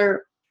homeschooler,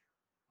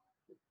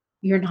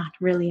 you're not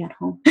really at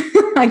home.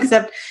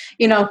 Except,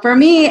 for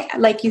me,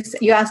 like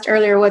you asked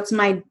earlier, what's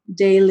my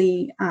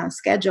daily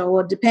schedule?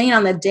 Well, depending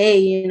on the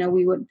day,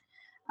 we would,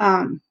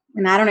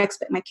 and I don't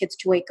expect my kids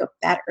to wake up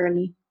that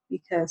early,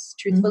 because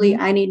truthfully,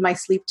 I need my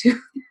sleep too.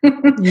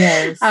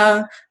 Yes.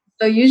 So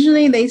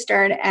usually they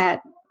start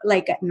at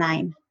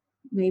 9.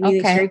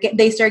 Maybe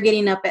they start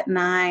getting up at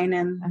 9,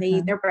 and they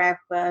eat their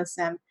breakfast.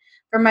 And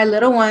for my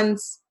little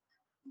ones,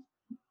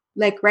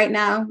 like right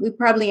now, we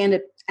probably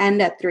end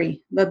at 3,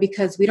 but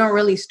because we don't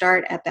really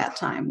start at that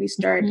time, we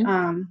start.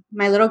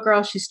 My little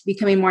girl, she's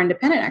becoming more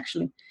independent,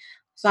 actually.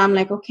 So I'm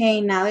like,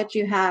 okay, now that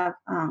you have,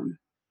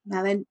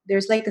 now that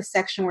there's like a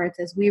section where it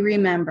says we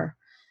remember.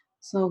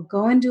 So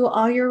go and do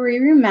all your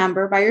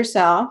remember by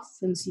yourself,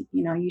 since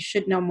you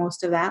should know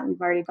most of that. We've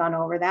already gone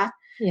over that.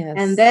 And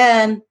Yes.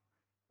 then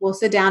we'll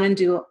sit down and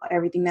do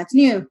everything that's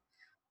new.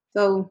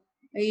 So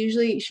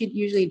she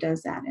usually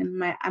does that,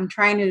 and I'm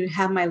trying to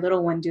have my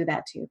little one do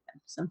that too.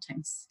 But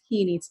sometimes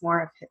he needs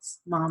more of his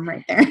mom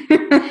right there.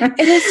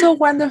 It is so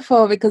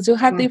wonderful because you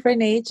have Yeah.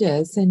 different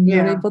ages and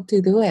you're Yeah. able to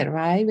do it,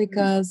 right?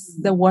 Because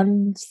the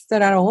ones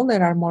that are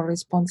older are more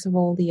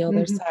responsible, the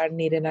others Mhm. are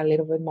needing a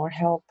little bit more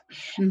help.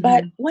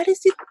 But Mhm. what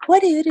is it?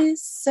 What it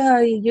is?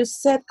 You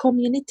said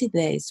community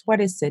days.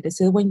 What is it? Is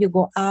it when you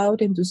go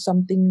out and do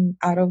something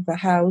out of the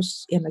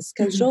house in a Mhm.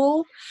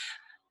 schedule?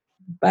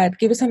 But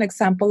give us an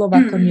example of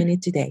a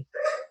community day.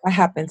 What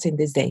happens in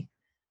this day?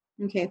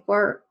 Okay,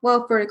 for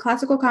the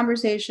classical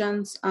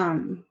conversations,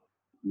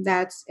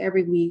 that's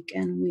every week,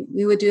 and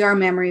we would do our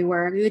memory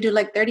work. We would do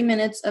like 30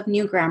 minutes of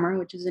new grammar,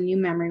 which is a new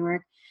memory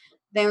work.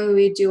 Then we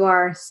would do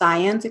our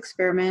science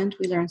experiment.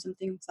 We learned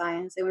something in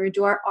science. Then we would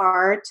do our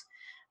art,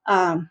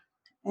 um,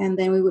 and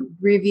then we would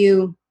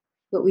review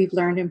what we've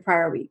learned in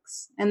prior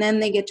weeks. And then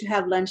they get to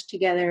have lunch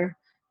together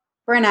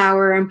for an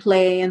hour and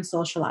play and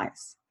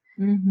socialize.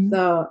 Mm-hmm.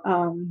 So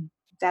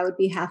that would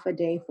be half a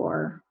day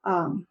for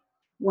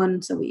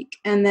once a week.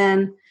 And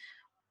then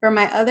for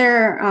my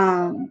other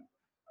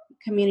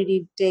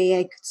community day,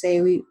 I could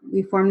say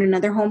we formed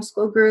another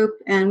homeschool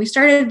group, and we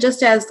started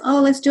just as,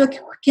 let's do a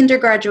kinder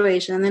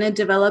graduation, and then it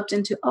developed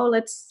into,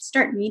 let's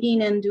start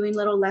meeting and doing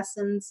little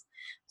lessons.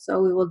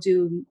 So we will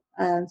do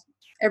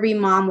every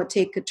mom would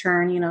take a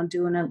turn,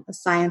 doing a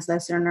science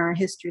lesson or a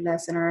history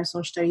lesson or a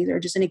social studies or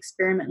just an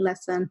experiment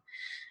lesson.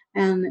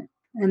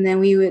 And then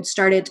we would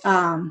started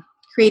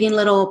creating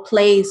little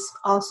plays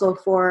also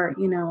for,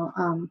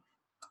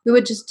 we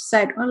would just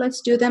decide,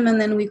 let's do them, and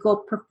then we go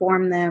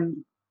perform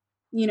them,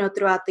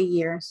 throughout the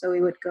year. So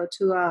we would go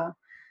to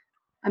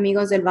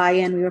Amigos del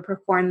Valle, and we would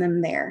perform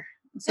them there.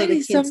 So That the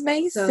is kids, so,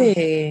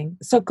 amazing.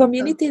 So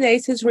community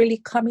days is really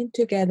coming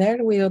together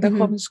with other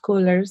mm-hmm,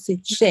 homeschoolers to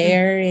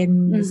share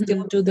and still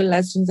mm-hmm, do the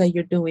lessons that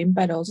you're doing,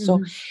 but also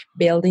mm-hmm,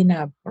 building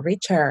a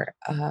richer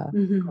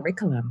mm-hmm.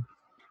 curriculum.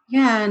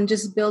 Yeah, and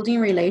just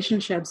building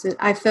relationships.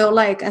 I feel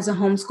like as a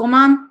homeschool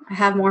mom, I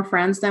have more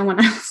friends than when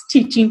I was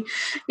teaching,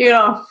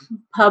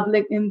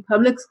 in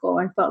public school.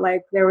 I felt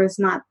like there was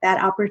not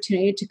that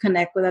opportunity to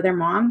connect with other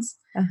moms.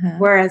 Uh-huh.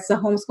 Whereas a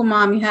homeschool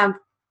mom, you have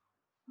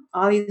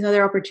all these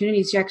other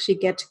opportunities. You actually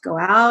get to go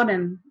out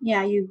and,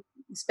 you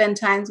spend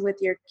times with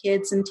your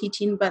kids and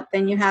teaching, but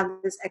then you have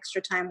this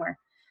extra time where,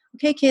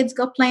 okay, kids,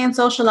 go play and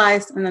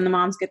socialize, and then the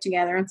moms get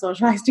together and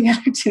socialize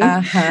together too.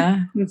 Uh-huh.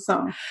 And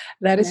so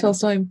That is yeah.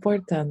 also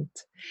important.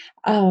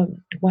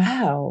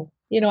 Wow.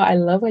 I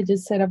love what you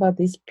said about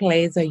these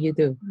plays that you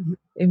do.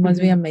 It must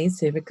be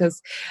amazing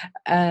because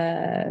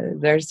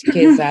there's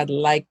kids that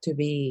like to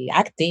be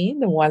acting,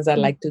 the ones that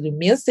like to do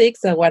music,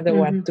 the ones that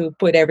want to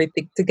put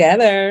everything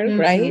together,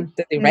 right?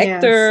 The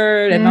Yes.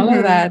 director and all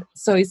of that.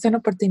 So it's an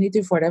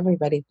opportunity for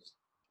everybody.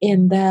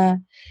 And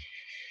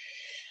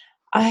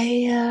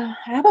I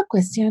have a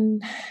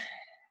question,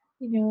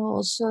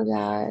 also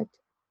that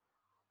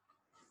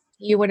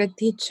you were a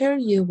teacher,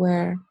 you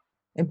were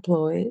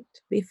employed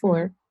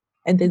before,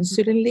 and then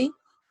suddenly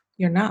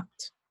you're not.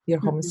 You're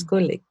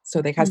homeschooling.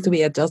 So there has to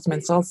be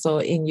adjustments also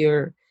in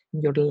your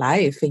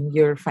life, in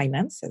your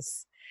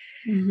finances.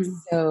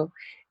 So,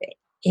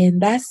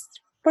 and that's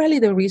probably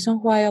the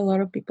reason why a lot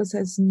of people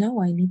says,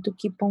 no, I need to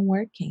keep on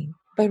working.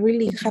 But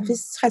really,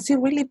 has it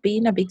really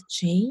been a big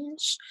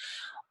change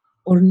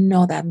or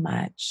not that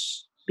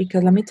much?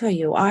 Because let me tell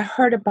you, I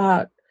heard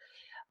about,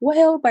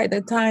 well, by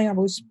the time I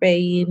was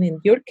paying,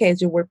 in your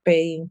case, you were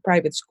paying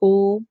private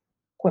school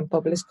when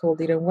public school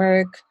didn't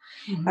work.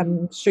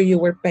 I'm sure you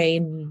were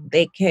paying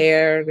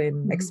daycare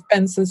and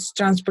expenses,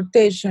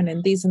 transportation,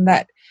 and this and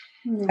that.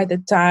 By the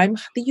time,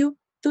 do you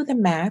do the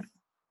math?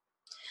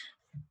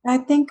 I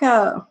think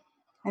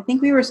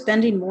we were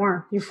spending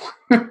more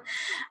before.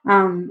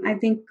 I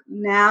think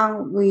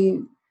now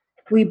we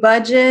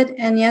budget,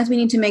 and yes, we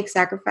need to make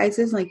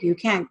sacrifices. Like, you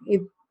can't,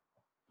 you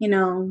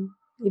know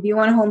if you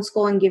want to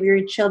homeschool and give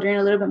your children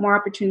a little bit more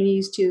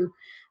opportunities to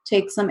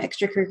take some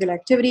extracurricular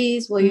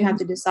activities, well, you have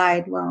to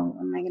decide, well,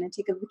 am I going to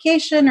take a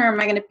vacation, or am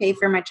I going to pay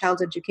for my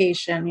child's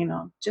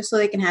education, just so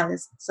they can have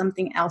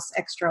something else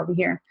extra over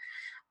here.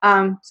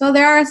 So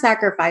there are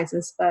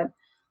sacrifices, but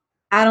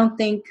I don't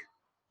think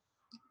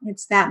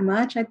it's that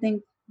much. I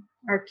think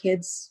our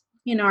kids,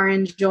 are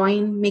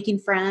enjoying making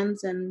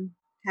friends and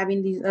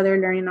having these other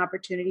learning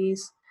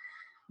opportunities.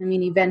 I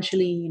mean,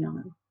 eventually,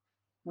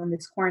 when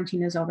this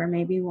quarantine is over,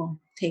 maybe we'll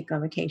take a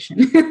vacation.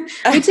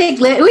 we take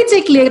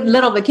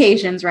little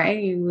vacations,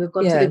 right? We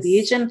go to the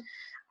beach, Yes.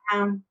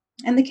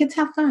 and the kids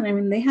have fun. I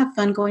mean, they have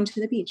fun going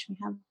to the beach. We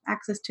have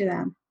access to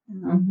them.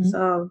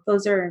 So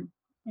those are,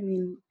 I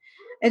mean,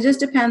 it just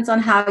depends on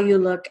how you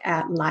look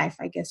at life,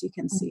 I guess you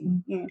can see.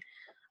 Yeah.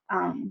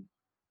 Um,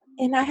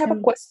 And I have a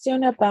and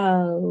question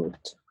about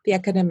the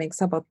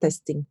academics, about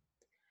testing,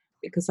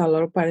 because a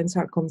lot of parents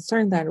are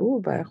concerned that, oh,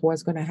 but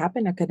what's going to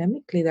happen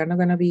academically? They're not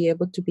going to be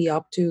able to be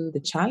up to the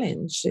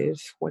challenge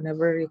if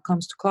whenever it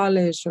comes to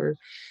college or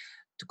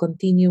to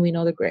continue in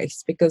other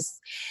grades, because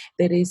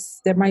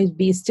there might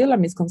be still a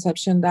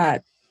misconception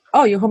that,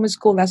 oh, you're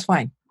homeschooled, that's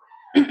fine.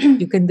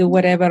 You can do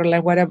whatever,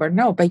 like whatever.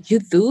 No, but you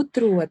do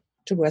through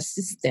a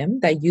system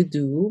that you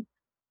do.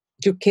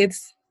 Your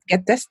kids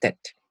get tested,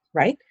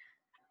 right?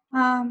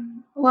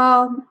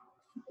 Well,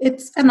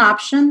 it's an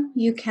option.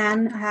 You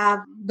can have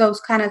those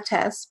kind of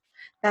tests.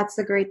 That's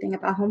the great thing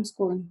about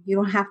homeschooling. You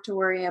don't have to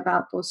worry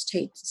about those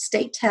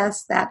state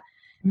tests that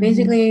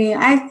basically,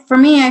 for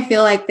me, I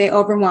feel like they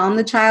overwhelm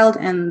the child,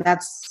 and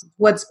that's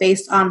what's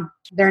based on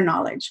their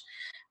knowledge.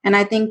 And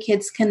I think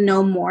kids can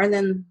know more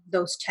than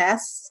those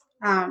tests.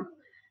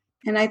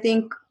 And I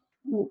think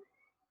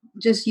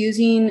just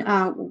using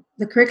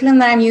the curriculum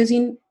that I'm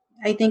using,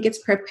 I think it's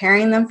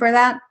preparing them for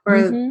that,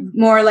 or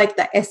more like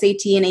the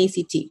SAT and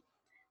ACT,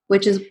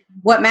 which is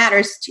what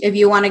matters if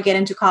you want to get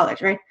into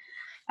college, right?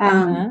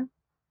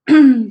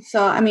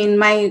 So, I mean,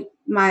 my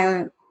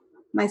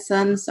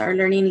sons are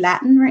learning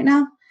Latin right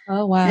now.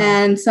 Oh, wow.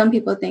 And some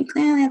people think,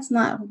 Latin's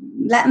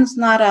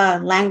not a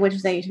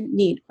language they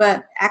need,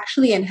 but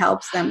actually it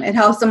helps them. It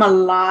helps them a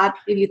lot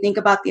if you think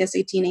about the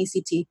SAT and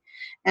ACT.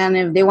 And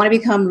if they want to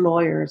become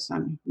lawyers,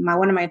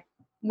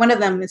 one of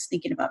them is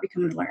thinking about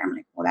becoming a lawyer. I'm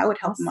like, well, that would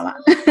help them a lot.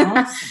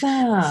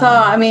 Awesome. So,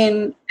 I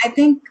mean, I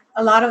think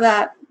a lot of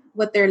that,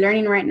 what they're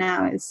learning right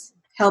now is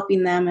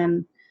helping them.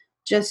 And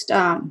just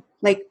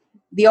like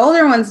the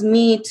older ones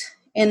meet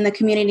in the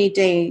community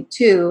day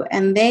too,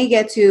 and they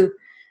get to,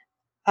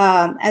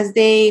 as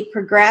they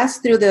progress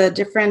through the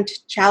different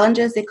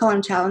challenges, they call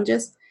them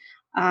challenges,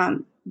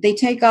 they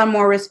take on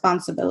more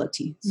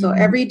responsibility. So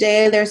every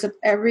day,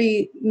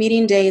 every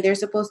meeting day, they're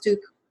supposed to,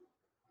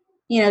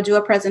 do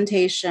a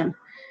presentation.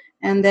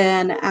 And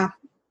then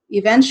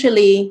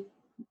eventually,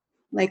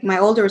 like my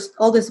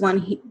oldest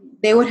one,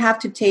 they would have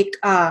to take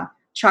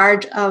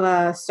charge of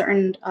a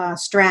certain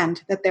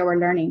strand that they were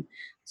learning.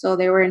 So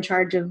they were in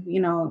charge of,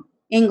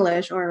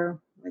 English, or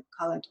we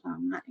call it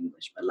not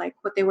English, but like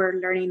what they were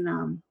learning,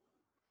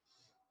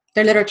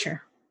 their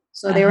literature.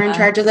 So they were in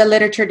charge of the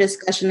literature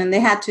discussion, and they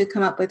had to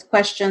come up with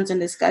questions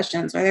and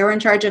discussions, or they were in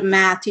charge of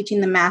math,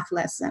 teaching the math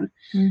lesson.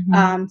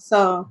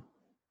 So,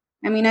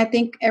 I mean, I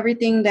think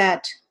everything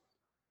that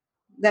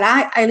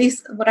at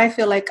least what I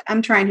feel like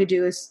I'm trying to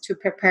do is to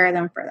prepare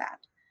them for that.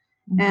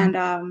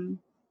 And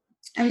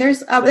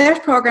there's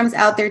programs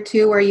out there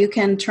too where you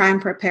can try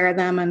and prepare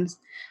them, and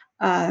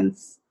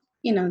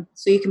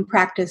so you can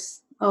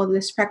practice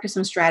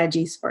some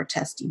strategies for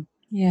testing.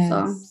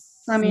 So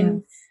I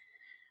mean,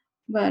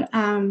 but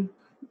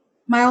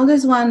my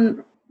oldest one,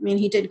 I mean,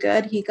 he did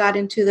good. He got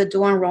into the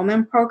dual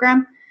enrollment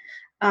program,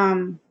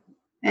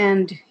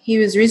 and he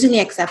was recently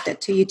accepted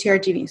to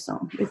UTRGV.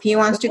 So if he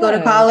wants to go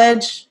to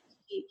college,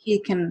 he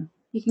can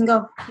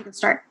go. He can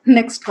start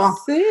next fall.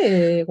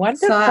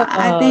 Wonderful. So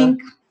I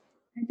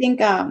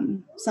think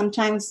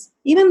sometimes,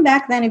 even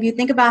back then, if you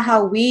think about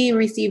how we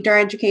received our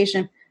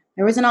education,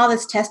 there wasn't all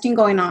this testing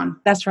going on.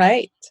 That's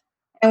right.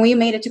 And we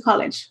made it to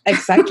college.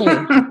 Exactly.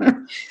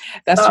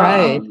 That's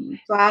right.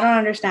 So I don't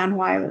understand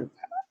why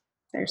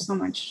there's so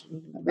much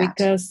of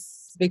that.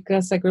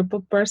 Because a group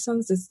of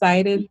persons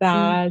decided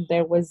that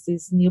there was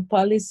this new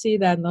policy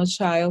that no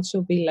child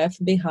should be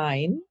left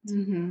behind.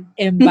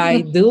 And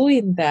by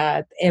doing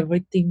that,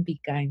 everything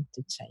began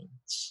to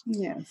change.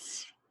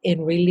 Yes.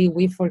 And really,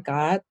 we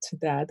forgot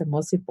that the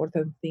most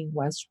important thing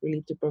was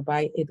really to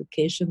provide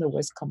education that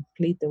was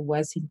complete, that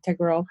was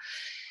integral,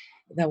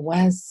 that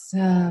was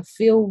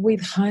filled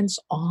with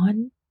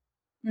hands-on,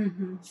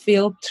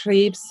 field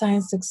trips,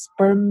 science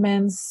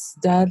experiments,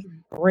 that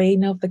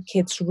brain of the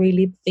kids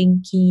really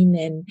thinking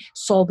and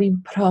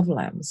solving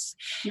problems.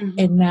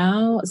 And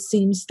now it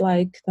seems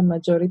like the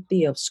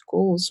majority of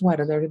schools, what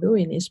they're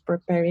doing is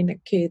preparing a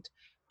kid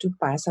to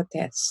pass a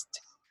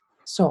test.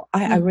 So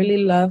I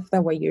really love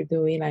that what you're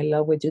doing. I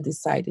love what you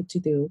decided to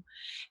do.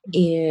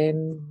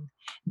 And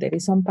there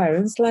is some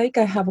parents, like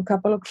I have a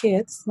couple of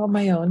kids of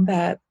my own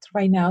that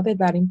right now they're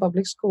not in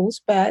public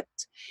schools, but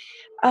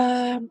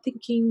I'm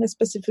thinking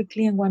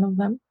specifically in one of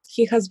them,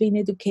 he has been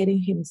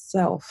educating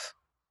himself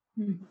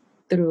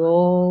through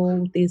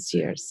all these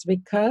years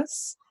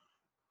because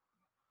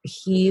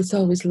he's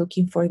always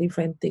looking for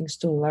different things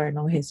to learn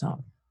on his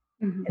own.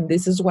 And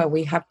this is what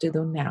we have to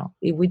do now.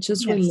 If we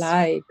just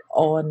relied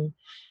on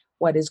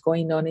what is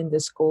going on in the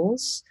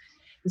schools,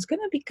 it's going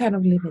to be kind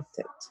of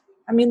limited.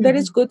 I mean, there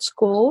is good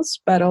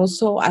schools, but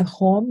also at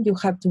home, you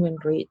have to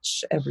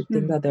enrich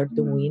everything that they're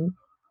doing.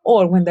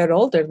 Or when they're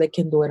older, they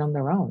can do it on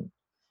their own.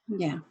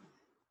 Yeah.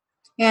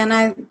 And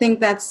I think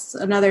that's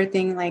another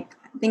thing. Like,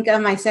 think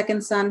of my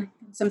second son,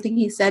 something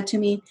he said to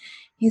me.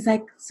 He's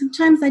like,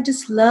 sometimes I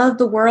just love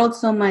the world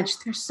so much.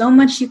 There's so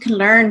much you can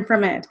learn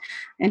from it.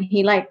 And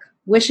he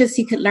wishes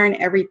he could learn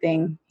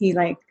everything.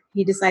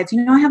 He decides,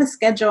 I have a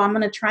schedule. I'm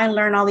going to try and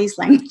learn all these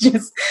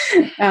languages.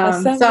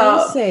 That's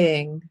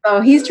amazing.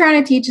 So he's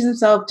trying to teach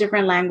himself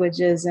different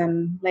languages.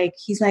 And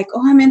he's like,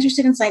 oh, I'm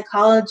interested in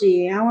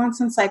psychology. I want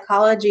some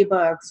psychology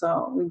books.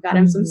 So we got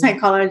him some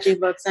psychology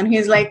books. And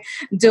he's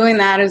doing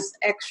that as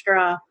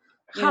extra.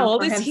 How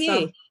old is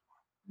he?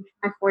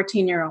 my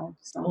 14-year-old.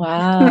 So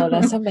Wow,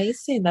 that's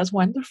amazing. That's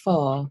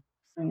wonderful.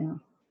 yeah.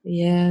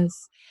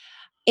 Yes.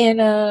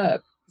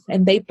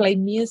 And they play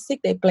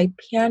music, they play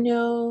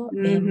piano,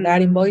 and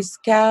that in Boy Mm-hmm.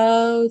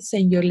 Scouts,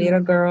 and your little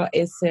Mm-hmm. girl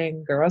is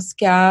in Girl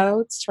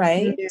Scouts,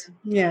 right? Yeah.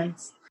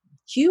 Yes.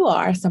 You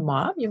are, as a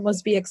mom, you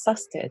must be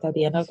exhausted at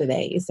the end of the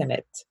day, isn't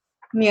it?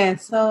 Yeah.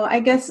 So I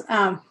guess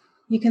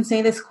you can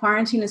say this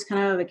quarantine is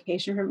kind of a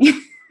vacation for me.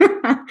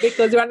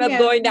 Because you're not Yeah.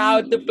 going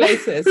out to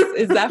places.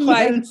 Is that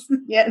why? Yes.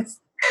 Yes.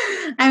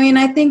 I mean,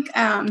 I think,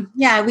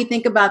 yeah, we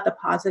think about the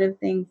positive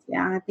things.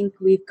 Yeah, I think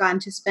we've gotten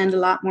to spend a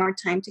lot more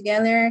time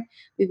together.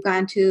 We've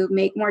gotten to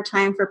make more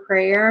time for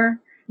prayer,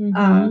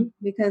 Mm-hmm.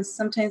 because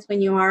sometimes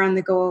when you are on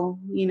the go,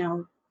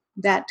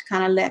 that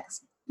kind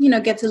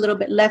of gets a little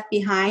bit left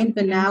behind.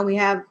 But Mm-hmm. now we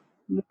have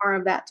more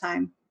of that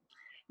time.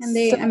 And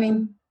So, I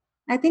mean,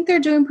 I think they're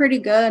doing pretty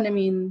good. I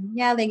mean,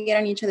 yeah, they get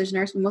on each other's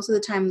nerves, but most of the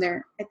time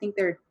I think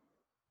they're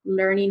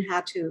learning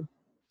how to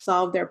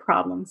solve their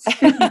problems.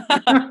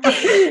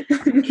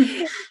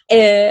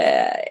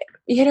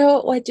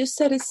 what you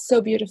said is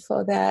so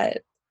beautiful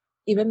that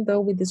even though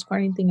with this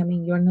quarantine, I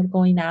mean, you're not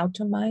going out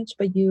too much,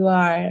 but you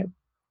are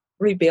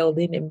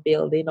rebuilding and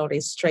building or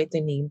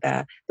strengthening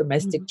the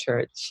domestic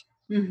church.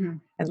 Mm-hmm.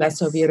 And that's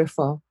so Yes.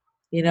 beautiful.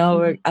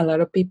 Mm-hmm. A lot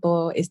of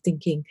people is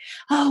thinking,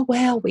 oh,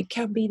 well, we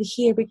can be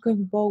here, we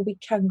can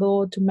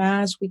go to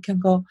mass, we can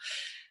go.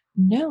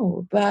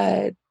 No,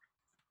 but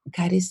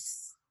God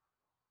is,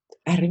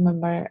 I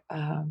remember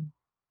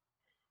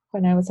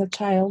when I was a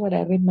child, what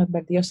I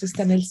remember, Dios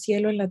está en el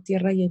cielo, en la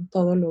tierra y en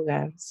todo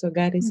lugar. So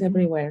God is Mm-hmm.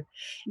 everywhere,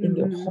 in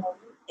your Mm-hmm. home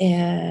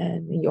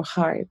and in your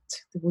heart,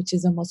 which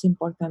is the most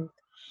important.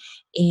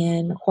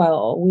 And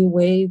while we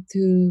wait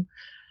to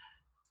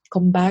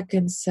come back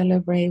and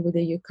celebrate with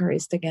the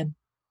Eucharist again,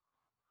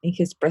 in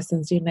His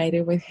presence,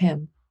 united with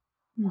Him,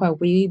 while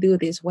we do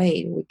this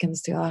way, we can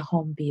still at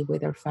home be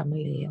with our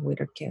family and with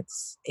our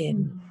kids.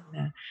 And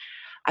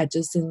I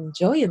just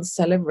enjoy and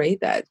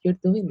celebrate that you're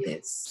doing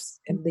this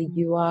and that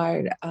you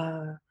are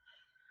a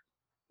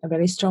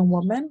very strong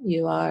woman.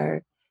 You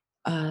are,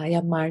 I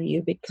admire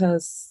you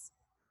because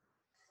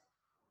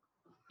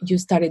you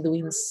started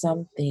doing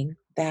something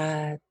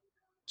that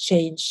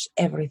changed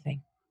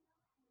everything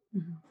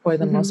for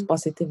the most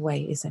positive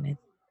way, isn't it?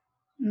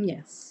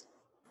 Yes.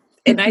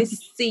 And I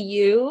see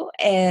you,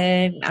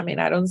 and I mean,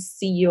 I don't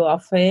see you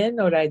often,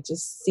 or I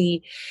just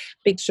see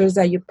pictures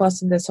that you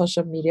post in the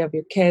social media of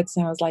your kids,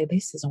 and I was like,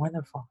 this is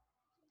wonderful.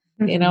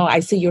 I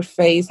see your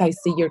face, I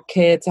see your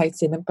kids, I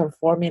see them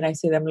performing, I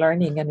see them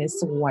learning, and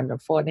it's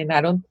wonderful. And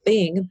I don't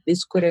think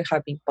this could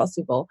have been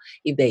possible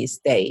if they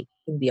stay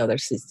in the other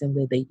system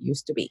that they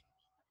used to be.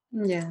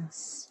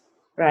 Yes.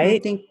 Right? I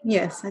think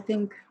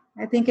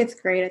it's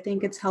great. I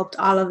think it's helped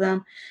all of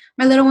them.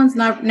 My little ones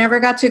never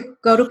got to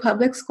go to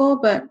public school,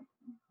 but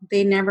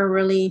they never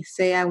really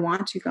say, I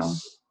want to go.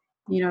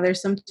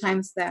 There's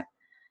sometimes that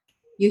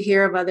you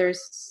hear of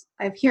others.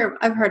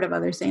 I've heard of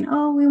others saying,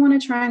 oh, we want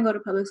to try and go to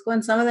public school.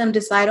 And some of them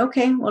decide,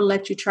 okay, we'll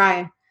let you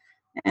try.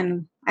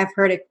 And I've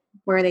heard it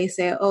where they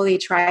say, oh, they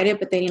tried it,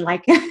 but they didn't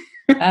like it.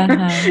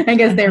 I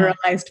guess they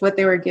realized what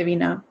they were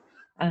giving up.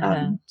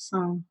 Yes.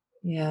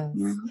 Yeah.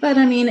 But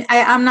I mean,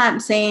 I'm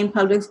not saying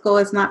public school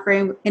is not for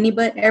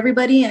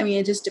everybody. I mean,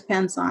 it just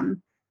depends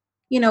on,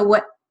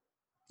 what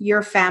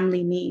your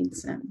family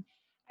needs and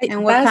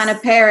what kind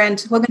of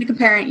parent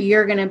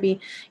you're going to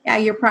be. Yeah,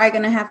 you're probably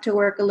going to have to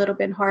work a little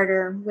bit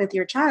harder with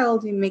your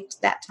child. You make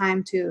that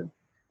time to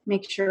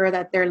make sure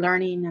that they're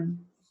learning.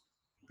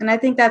 And I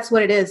think that's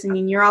what it is. I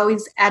mean, you're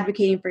always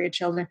advocating for your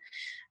children.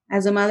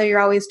 As a mother,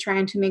 you're always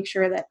trying to make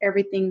sure that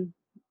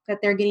that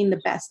they're getting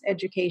the best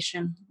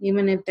education,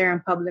 even if they're in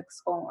public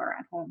school or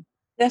at home.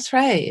 That's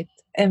right.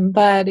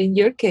 But in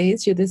your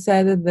case, you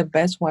decided the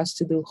best was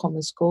to do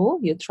homeschool.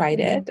 You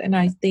tried it. And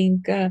I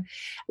think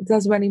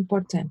that's very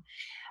important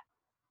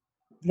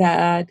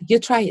that you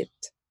try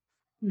it.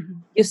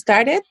 You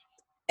started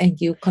and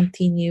you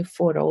continue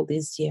for all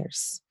these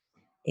years.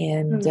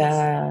 And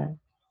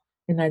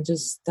I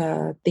just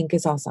think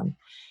it's awesome.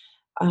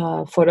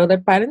 For other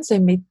parents,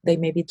 they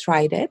maybe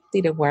tried it,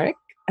 didn't work,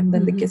 and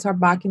then the kids are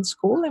back in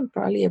school and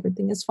probably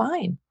everything is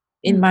fine.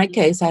 In my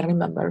case, I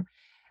remember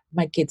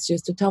my kids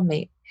used to tell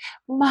me,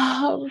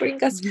 Mom,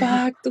 bring us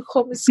back to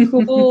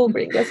homeschool,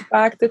 bring us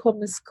back to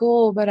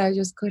homeschool, but I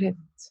just couldn't.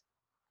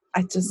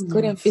 I just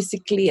couldn't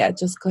physically, I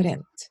just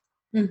couldn't.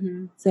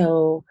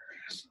 So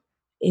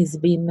it's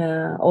been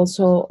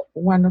also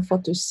wonderful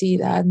to see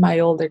that my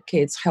older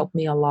kids helped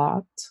me a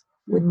lot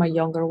with my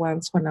younger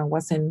ones when I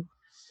wasn't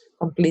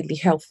completely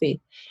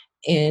healthy.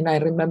 And I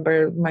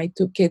remember my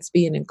two kids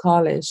being in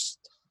college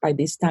by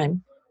this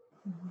time.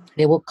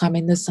 They will come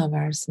in the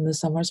summers, and the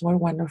summers were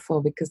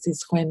wonderful because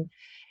it's when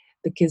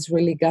the kids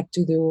really got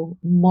to do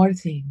more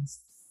things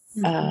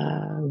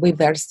with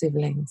their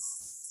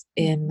siblings.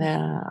 And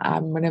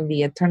I'm going to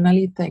be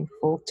eternally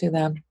thankful to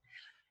them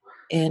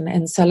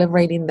and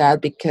celebrating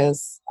that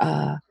because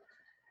my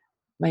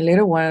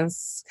little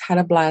ones had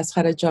a blast,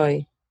 had a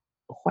joy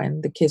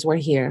when the kids were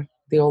here,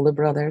 the older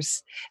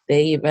brothers.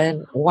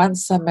 One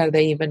summer,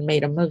 they even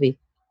made a movie.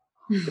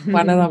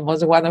 one of the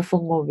most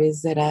wonderful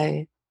movies that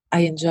I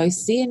enjoy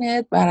seeing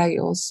it. But I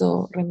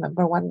also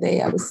remember one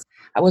day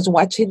I was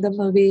watching the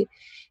movie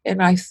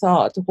and I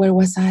thought, where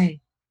was I?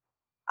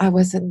 I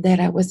wasn't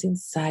there. I was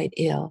inside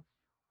ill.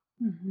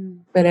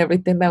 But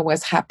everything that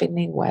was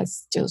happening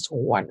was just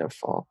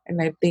wonderful.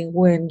 And I think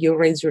when you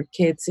raise your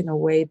kids in a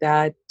way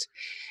that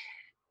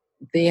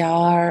they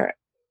are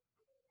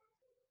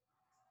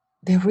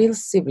the real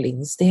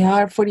siblings, they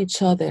are for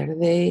each other.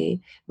 They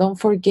don't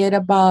forget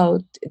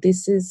about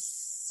this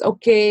is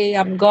okay,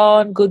 I'm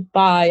gone,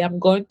 goodbye, I'm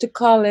going to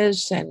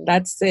college, and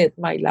that's it.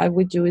 My life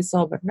with you is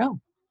over. No.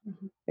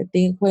 I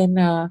think when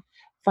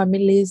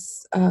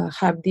families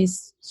have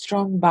these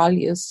strong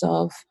values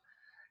of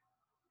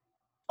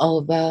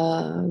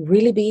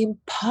really being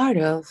part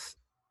of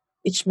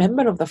each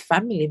member of the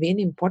family, being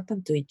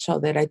important to each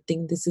other, I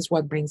think this is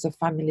what brings the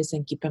families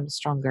and keep them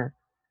stronger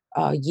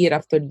year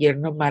after year,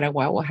 no matter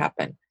what will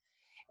happen.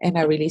 And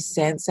I really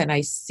sense and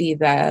I see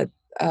that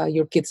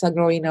your kids are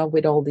growing up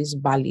with all these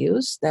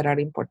values that are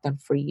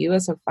important for you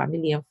as a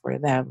family and for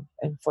them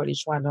and for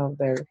each one of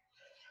their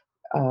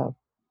uh,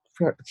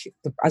 for,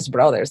 as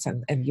brothers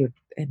and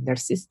their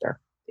sister,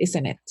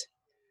 isn't it?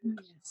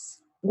 Yes.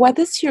 What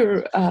does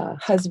your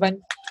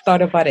husband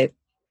thought about it?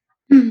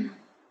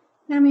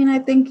 I mean, I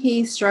think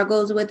he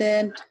struggles with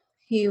it.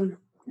 He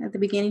at the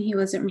beginning he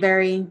wasn't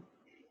very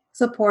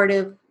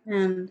supportive,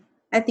 and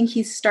I think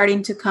he's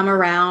starting to come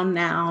around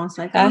now. It's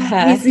like, oh,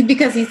 he's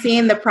because he's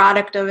seeing the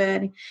product of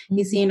it.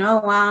 He's seeing, oh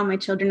wow, my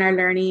children are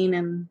learning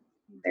and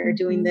they're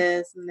doing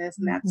this and this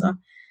and that. So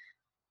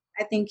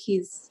I think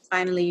he's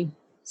finally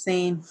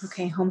saying,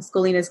 okay,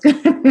 homeschooling is good.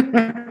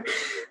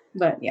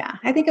 But yeah,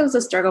 I think it was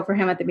a struggle for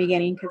him at the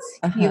beginning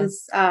because he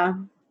was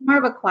more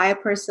of a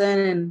quiet person,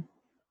 and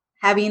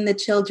having the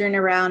children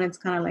around, it's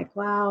kind of like,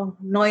 wow,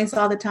 noise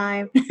all the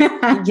time.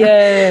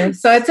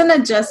 Yes. So it's an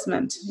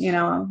adjustment,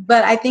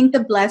 but I think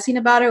the blessing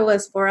about it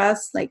was for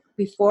us, like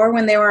before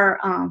when they were,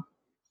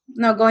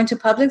 going to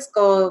public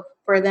school,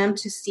 for them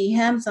to see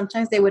him,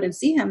 sometimes they wouldn't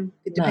see him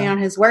depending on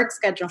his work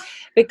schedule.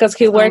 Because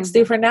he works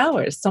different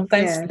hours,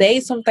 sometimes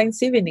days,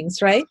 sometimes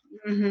evenings, right?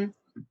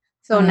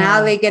 So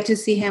now they get to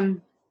see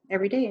him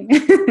every day.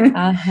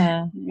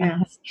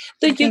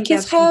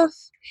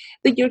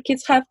 Do your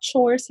kids have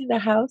chores in the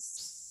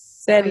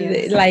house that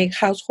like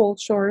household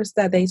chores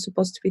that they're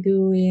supposed to be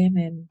doing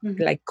and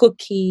like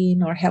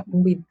cooking or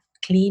helping with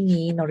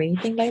cleaning or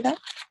anything like that?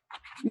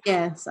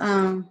 Yes.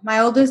 My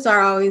oldest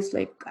are always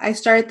like, I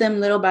started them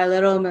little by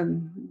little,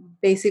 and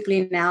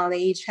basically now they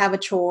each have a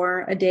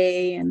chore a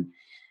day, and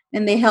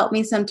they help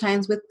me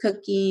sometimes with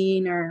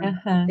cooking or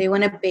they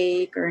want to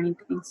bake or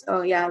anything.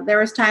 So yeah, there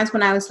was times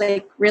when I was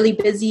like really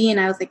busy and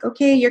I was like,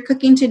 okay, you're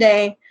cooking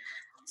today.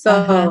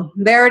 So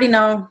they already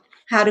know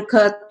how to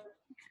cook.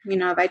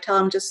 If I tell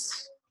them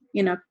just,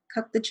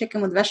 cook the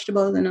chicken with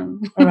vegetables,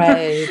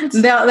 right.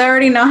 they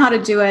already know how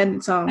to do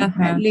it. So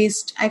at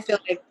least I feel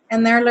like,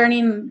 and they're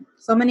learning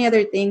so many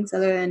other things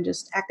other than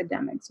just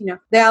academics.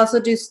 They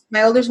also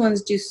my oldest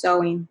ones do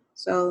sewing.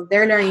 So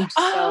they're learning to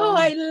sew. Oh,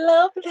 I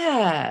love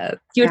that.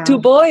 Your two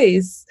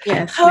boys.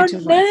 Yes. How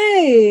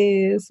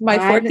nice. My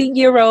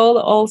 14-year-old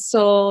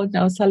also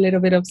knows a little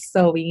bit of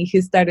sewing.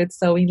 He started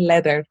sewing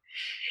leather.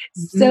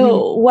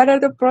 So what are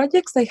the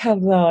projects they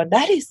have done?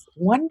 That is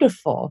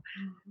wonderful.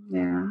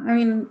 Yeah. I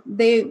mean,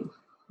 they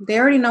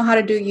already know how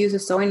to use a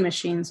sewing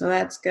machine, so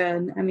that's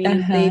good. I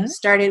mean, they've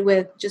started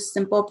with just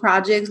simple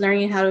projects,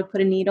 learning how to put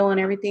a needle and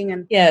everything.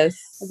 And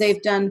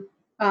they've done,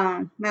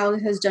 my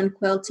oldest has done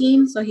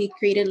quilting, so he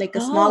created like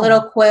a small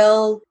little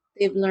quilt.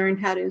 They've learned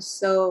how to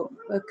sew,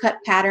 cut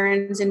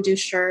patterns and do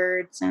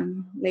shirts,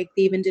 and like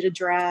they even did a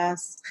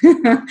dress. So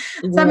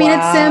I mean,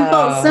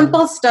 it's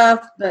simple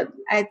stuff, but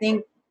I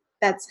think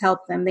that's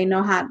helped them. They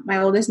know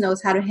my oldest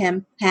knows how to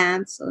hem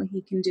pants, so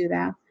he can do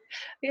that.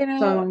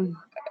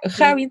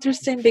 How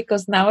interesting,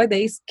 because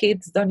nowadays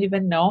kids don't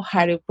even know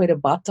how to put a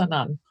button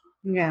on.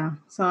 Yeah.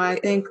 So I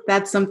think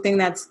that's something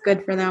that's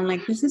good for them.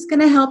 Like, this is going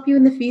to help you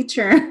in the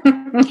future.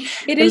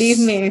 Believe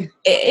me.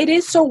 It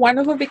is so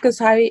wonderful because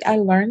I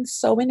learned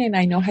sewing and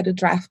I know how to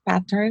draft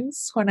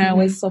patterns when I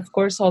was, of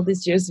course, all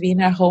these years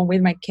being at home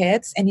with my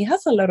kids. And it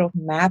has a lot of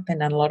math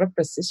and a lot of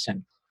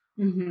precision.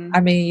 I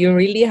mean, you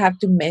really have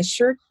to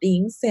measure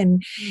things,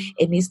 and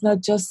it's not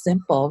just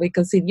simple,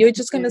 because if you're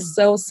just going to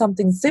sew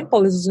something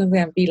simple, it's just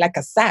going to be like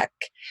a sack.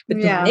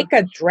 But to make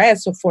a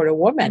dress for a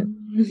woman,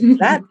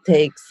 that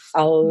takes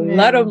a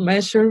lot of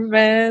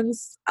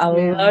measurements, a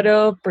lot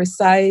of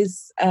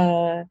precise.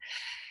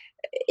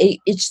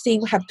 Each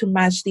thing have to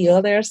match the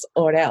others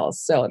or else.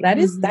 So that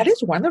is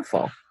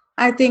wonderful.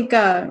 I think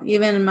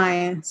even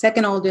my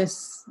second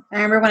oldest, I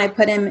remember when I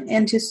put him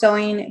into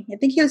sewing, I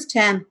think he was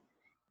 10.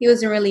 He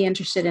wasn't really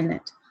interested in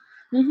it.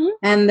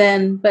 And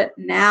then, but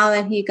now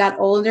that he got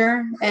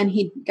older and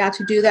he got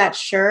to do that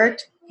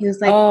shirt, he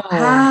was like,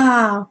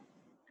 wow,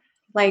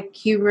 like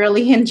he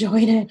really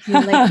enjoyed it. He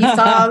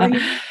saw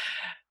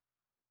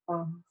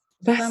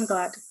I'm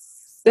glad.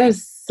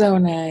 That's so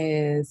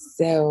nice.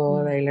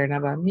 So they learn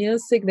about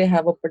music. They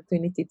have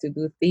opportunity to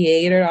do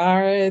theater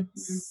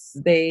arts.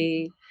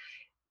 They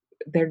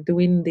they're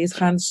doing this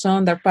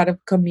hands-on, they're part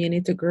of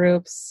community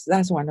groups.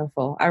 That's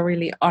wonderful. I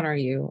really honor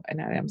you,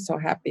 and I am so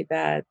happy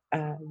that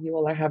you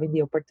all are having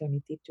the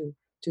opportunity to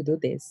do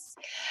this.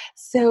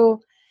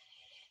 So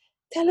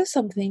tell us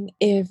something.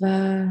 If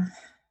a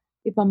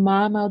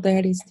mom out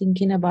there is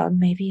thinking about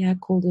maybe I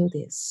could do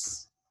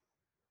this,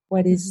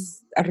 what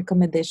is a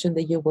recommendation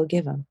that you will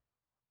give them?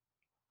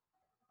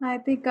 I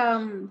think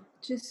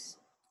just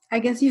I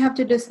guess you have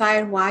to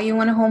decide why you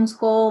want to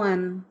homeschool,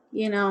 and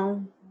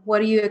what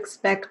do you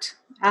expect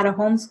out of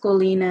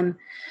homeschooling. And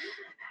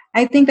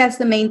I think that's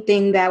the main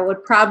thing that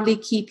would probably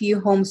keep you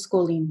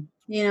homeschooling,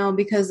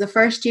 because the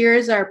first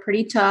years are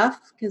pretty tough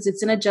because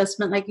it's an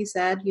adjustment. Like you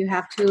said, you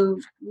have to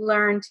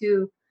learn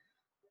to,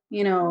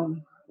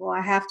 well,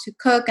 I have to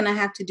cook and I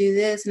have to do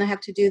this and I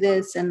have to do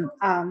this. And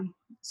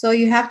so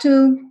you have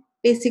to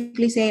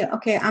basically say,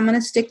 okay, I'm going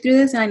to stick through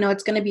this. And I know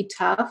it's going to be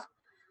tough.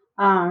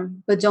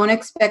 But don't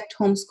expect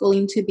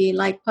homeschooling to be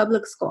like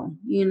public school.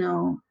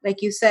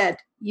 Like you said,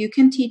 you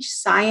can teach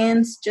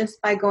science just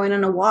by going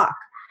on a walk.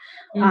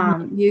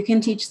 You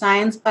can teach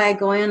science by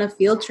going on a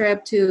field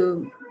trip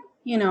to,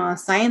 a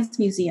science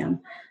museum.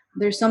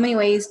 There's so many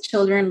ways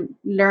children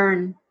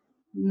learn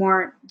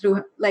more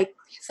through, like,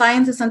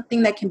 science is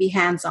something that can be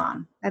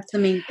hands-on. That's the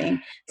main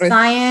thing. Right.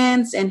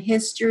 Science and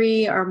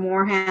history are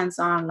more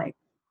hands-on. Like,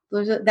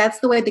 that's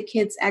the way the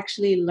kids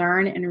actually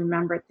learn and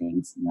remember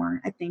things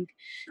more, I think,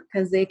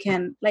 because they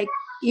can, like,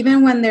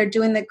 even when they're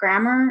doing the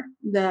grammar,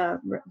 the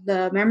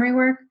memory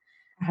work,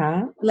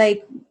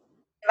 like,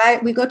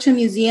 if we go to a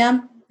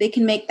museum, they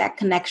can make that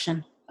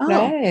connection. Oh,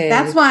 right.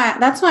 that's why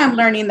I'm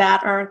learning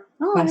that. Or,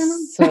 I don't know.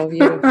 So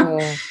beautiful.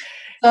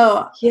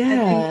 So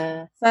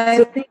yeah.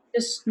 I think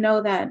just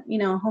know that,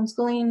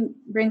 homeschooling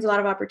brings a lot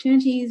of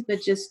opportunities,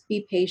 but just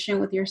be patient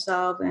with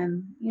yourself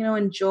and,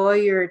 enjoy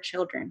your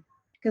children,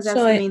 because that's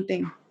the main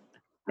thing.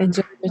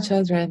 Enjoy your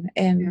children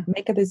and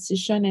make a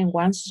decision. And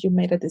once you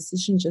made a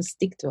decision, just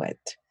stick to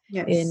it.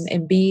 Yes.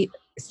 And be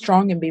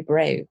strong and be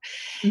brave.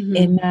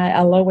 And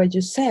I love what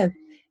you said.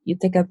 You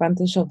take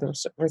advantage of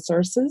those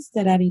resources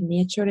that are in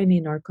nature and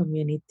in our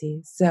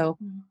community. So,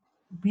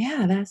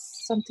 yeah,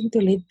 that's something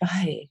to live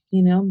by.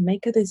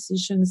 Make a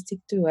decision, stick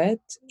to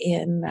it,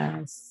 and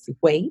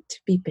wait,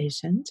 be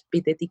patient,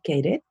 be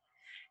dedicated.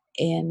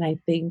 And I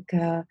think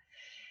the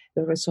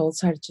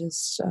results are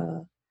just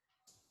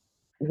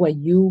what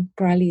you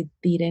probably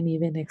didn't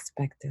even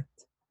expect it.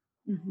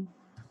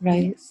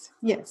 Right?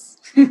 Yes.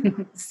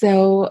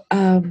 So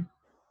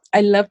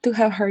I love to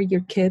have heard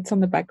your kids on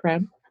the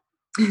background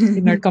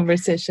in our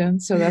conversation.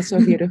 So that's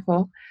so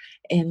beautiful.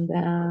 And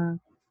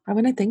I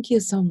want to thank you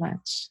so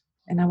much.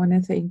 And I want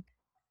to thank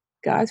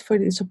God for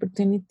this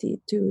opportunity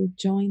to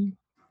join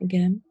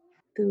again,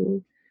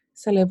 to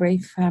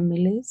celebrate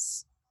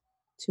families,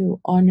 to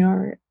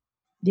honor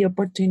the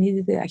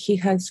opportunity that He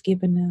has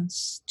given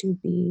us to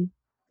be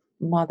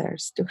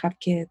mothers, to have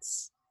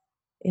kids,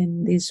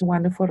 and this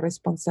wonderful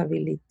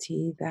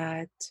responsibility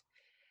that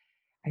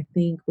I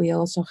think we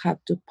also have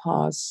to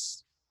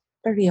pause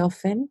very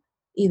often.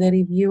 Either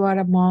if you are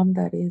a mom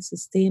that is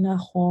staying at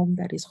home,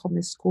 that is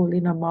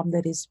homeschooling, a mom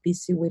that is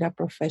busy with a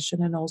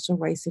profession and also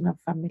raising a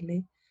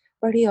family,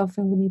 very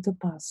often we need to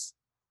pause.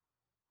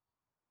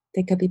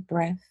 Take a deep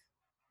breath,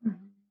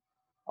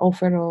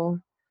 offer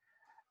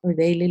our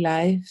daily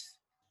life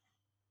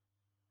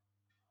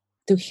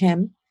to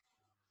Him,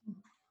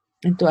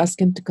 and to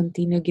ask Him to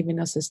continue giving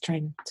us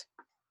strength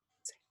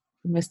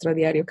in nuestro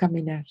diario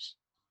caminar.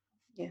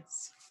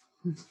 Yes.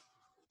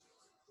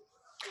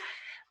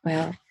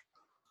 Well,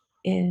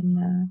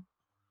 and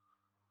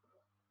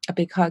a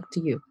big hug to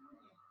you.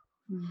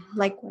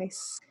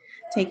 Likewise.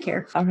 Take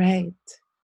care. All right.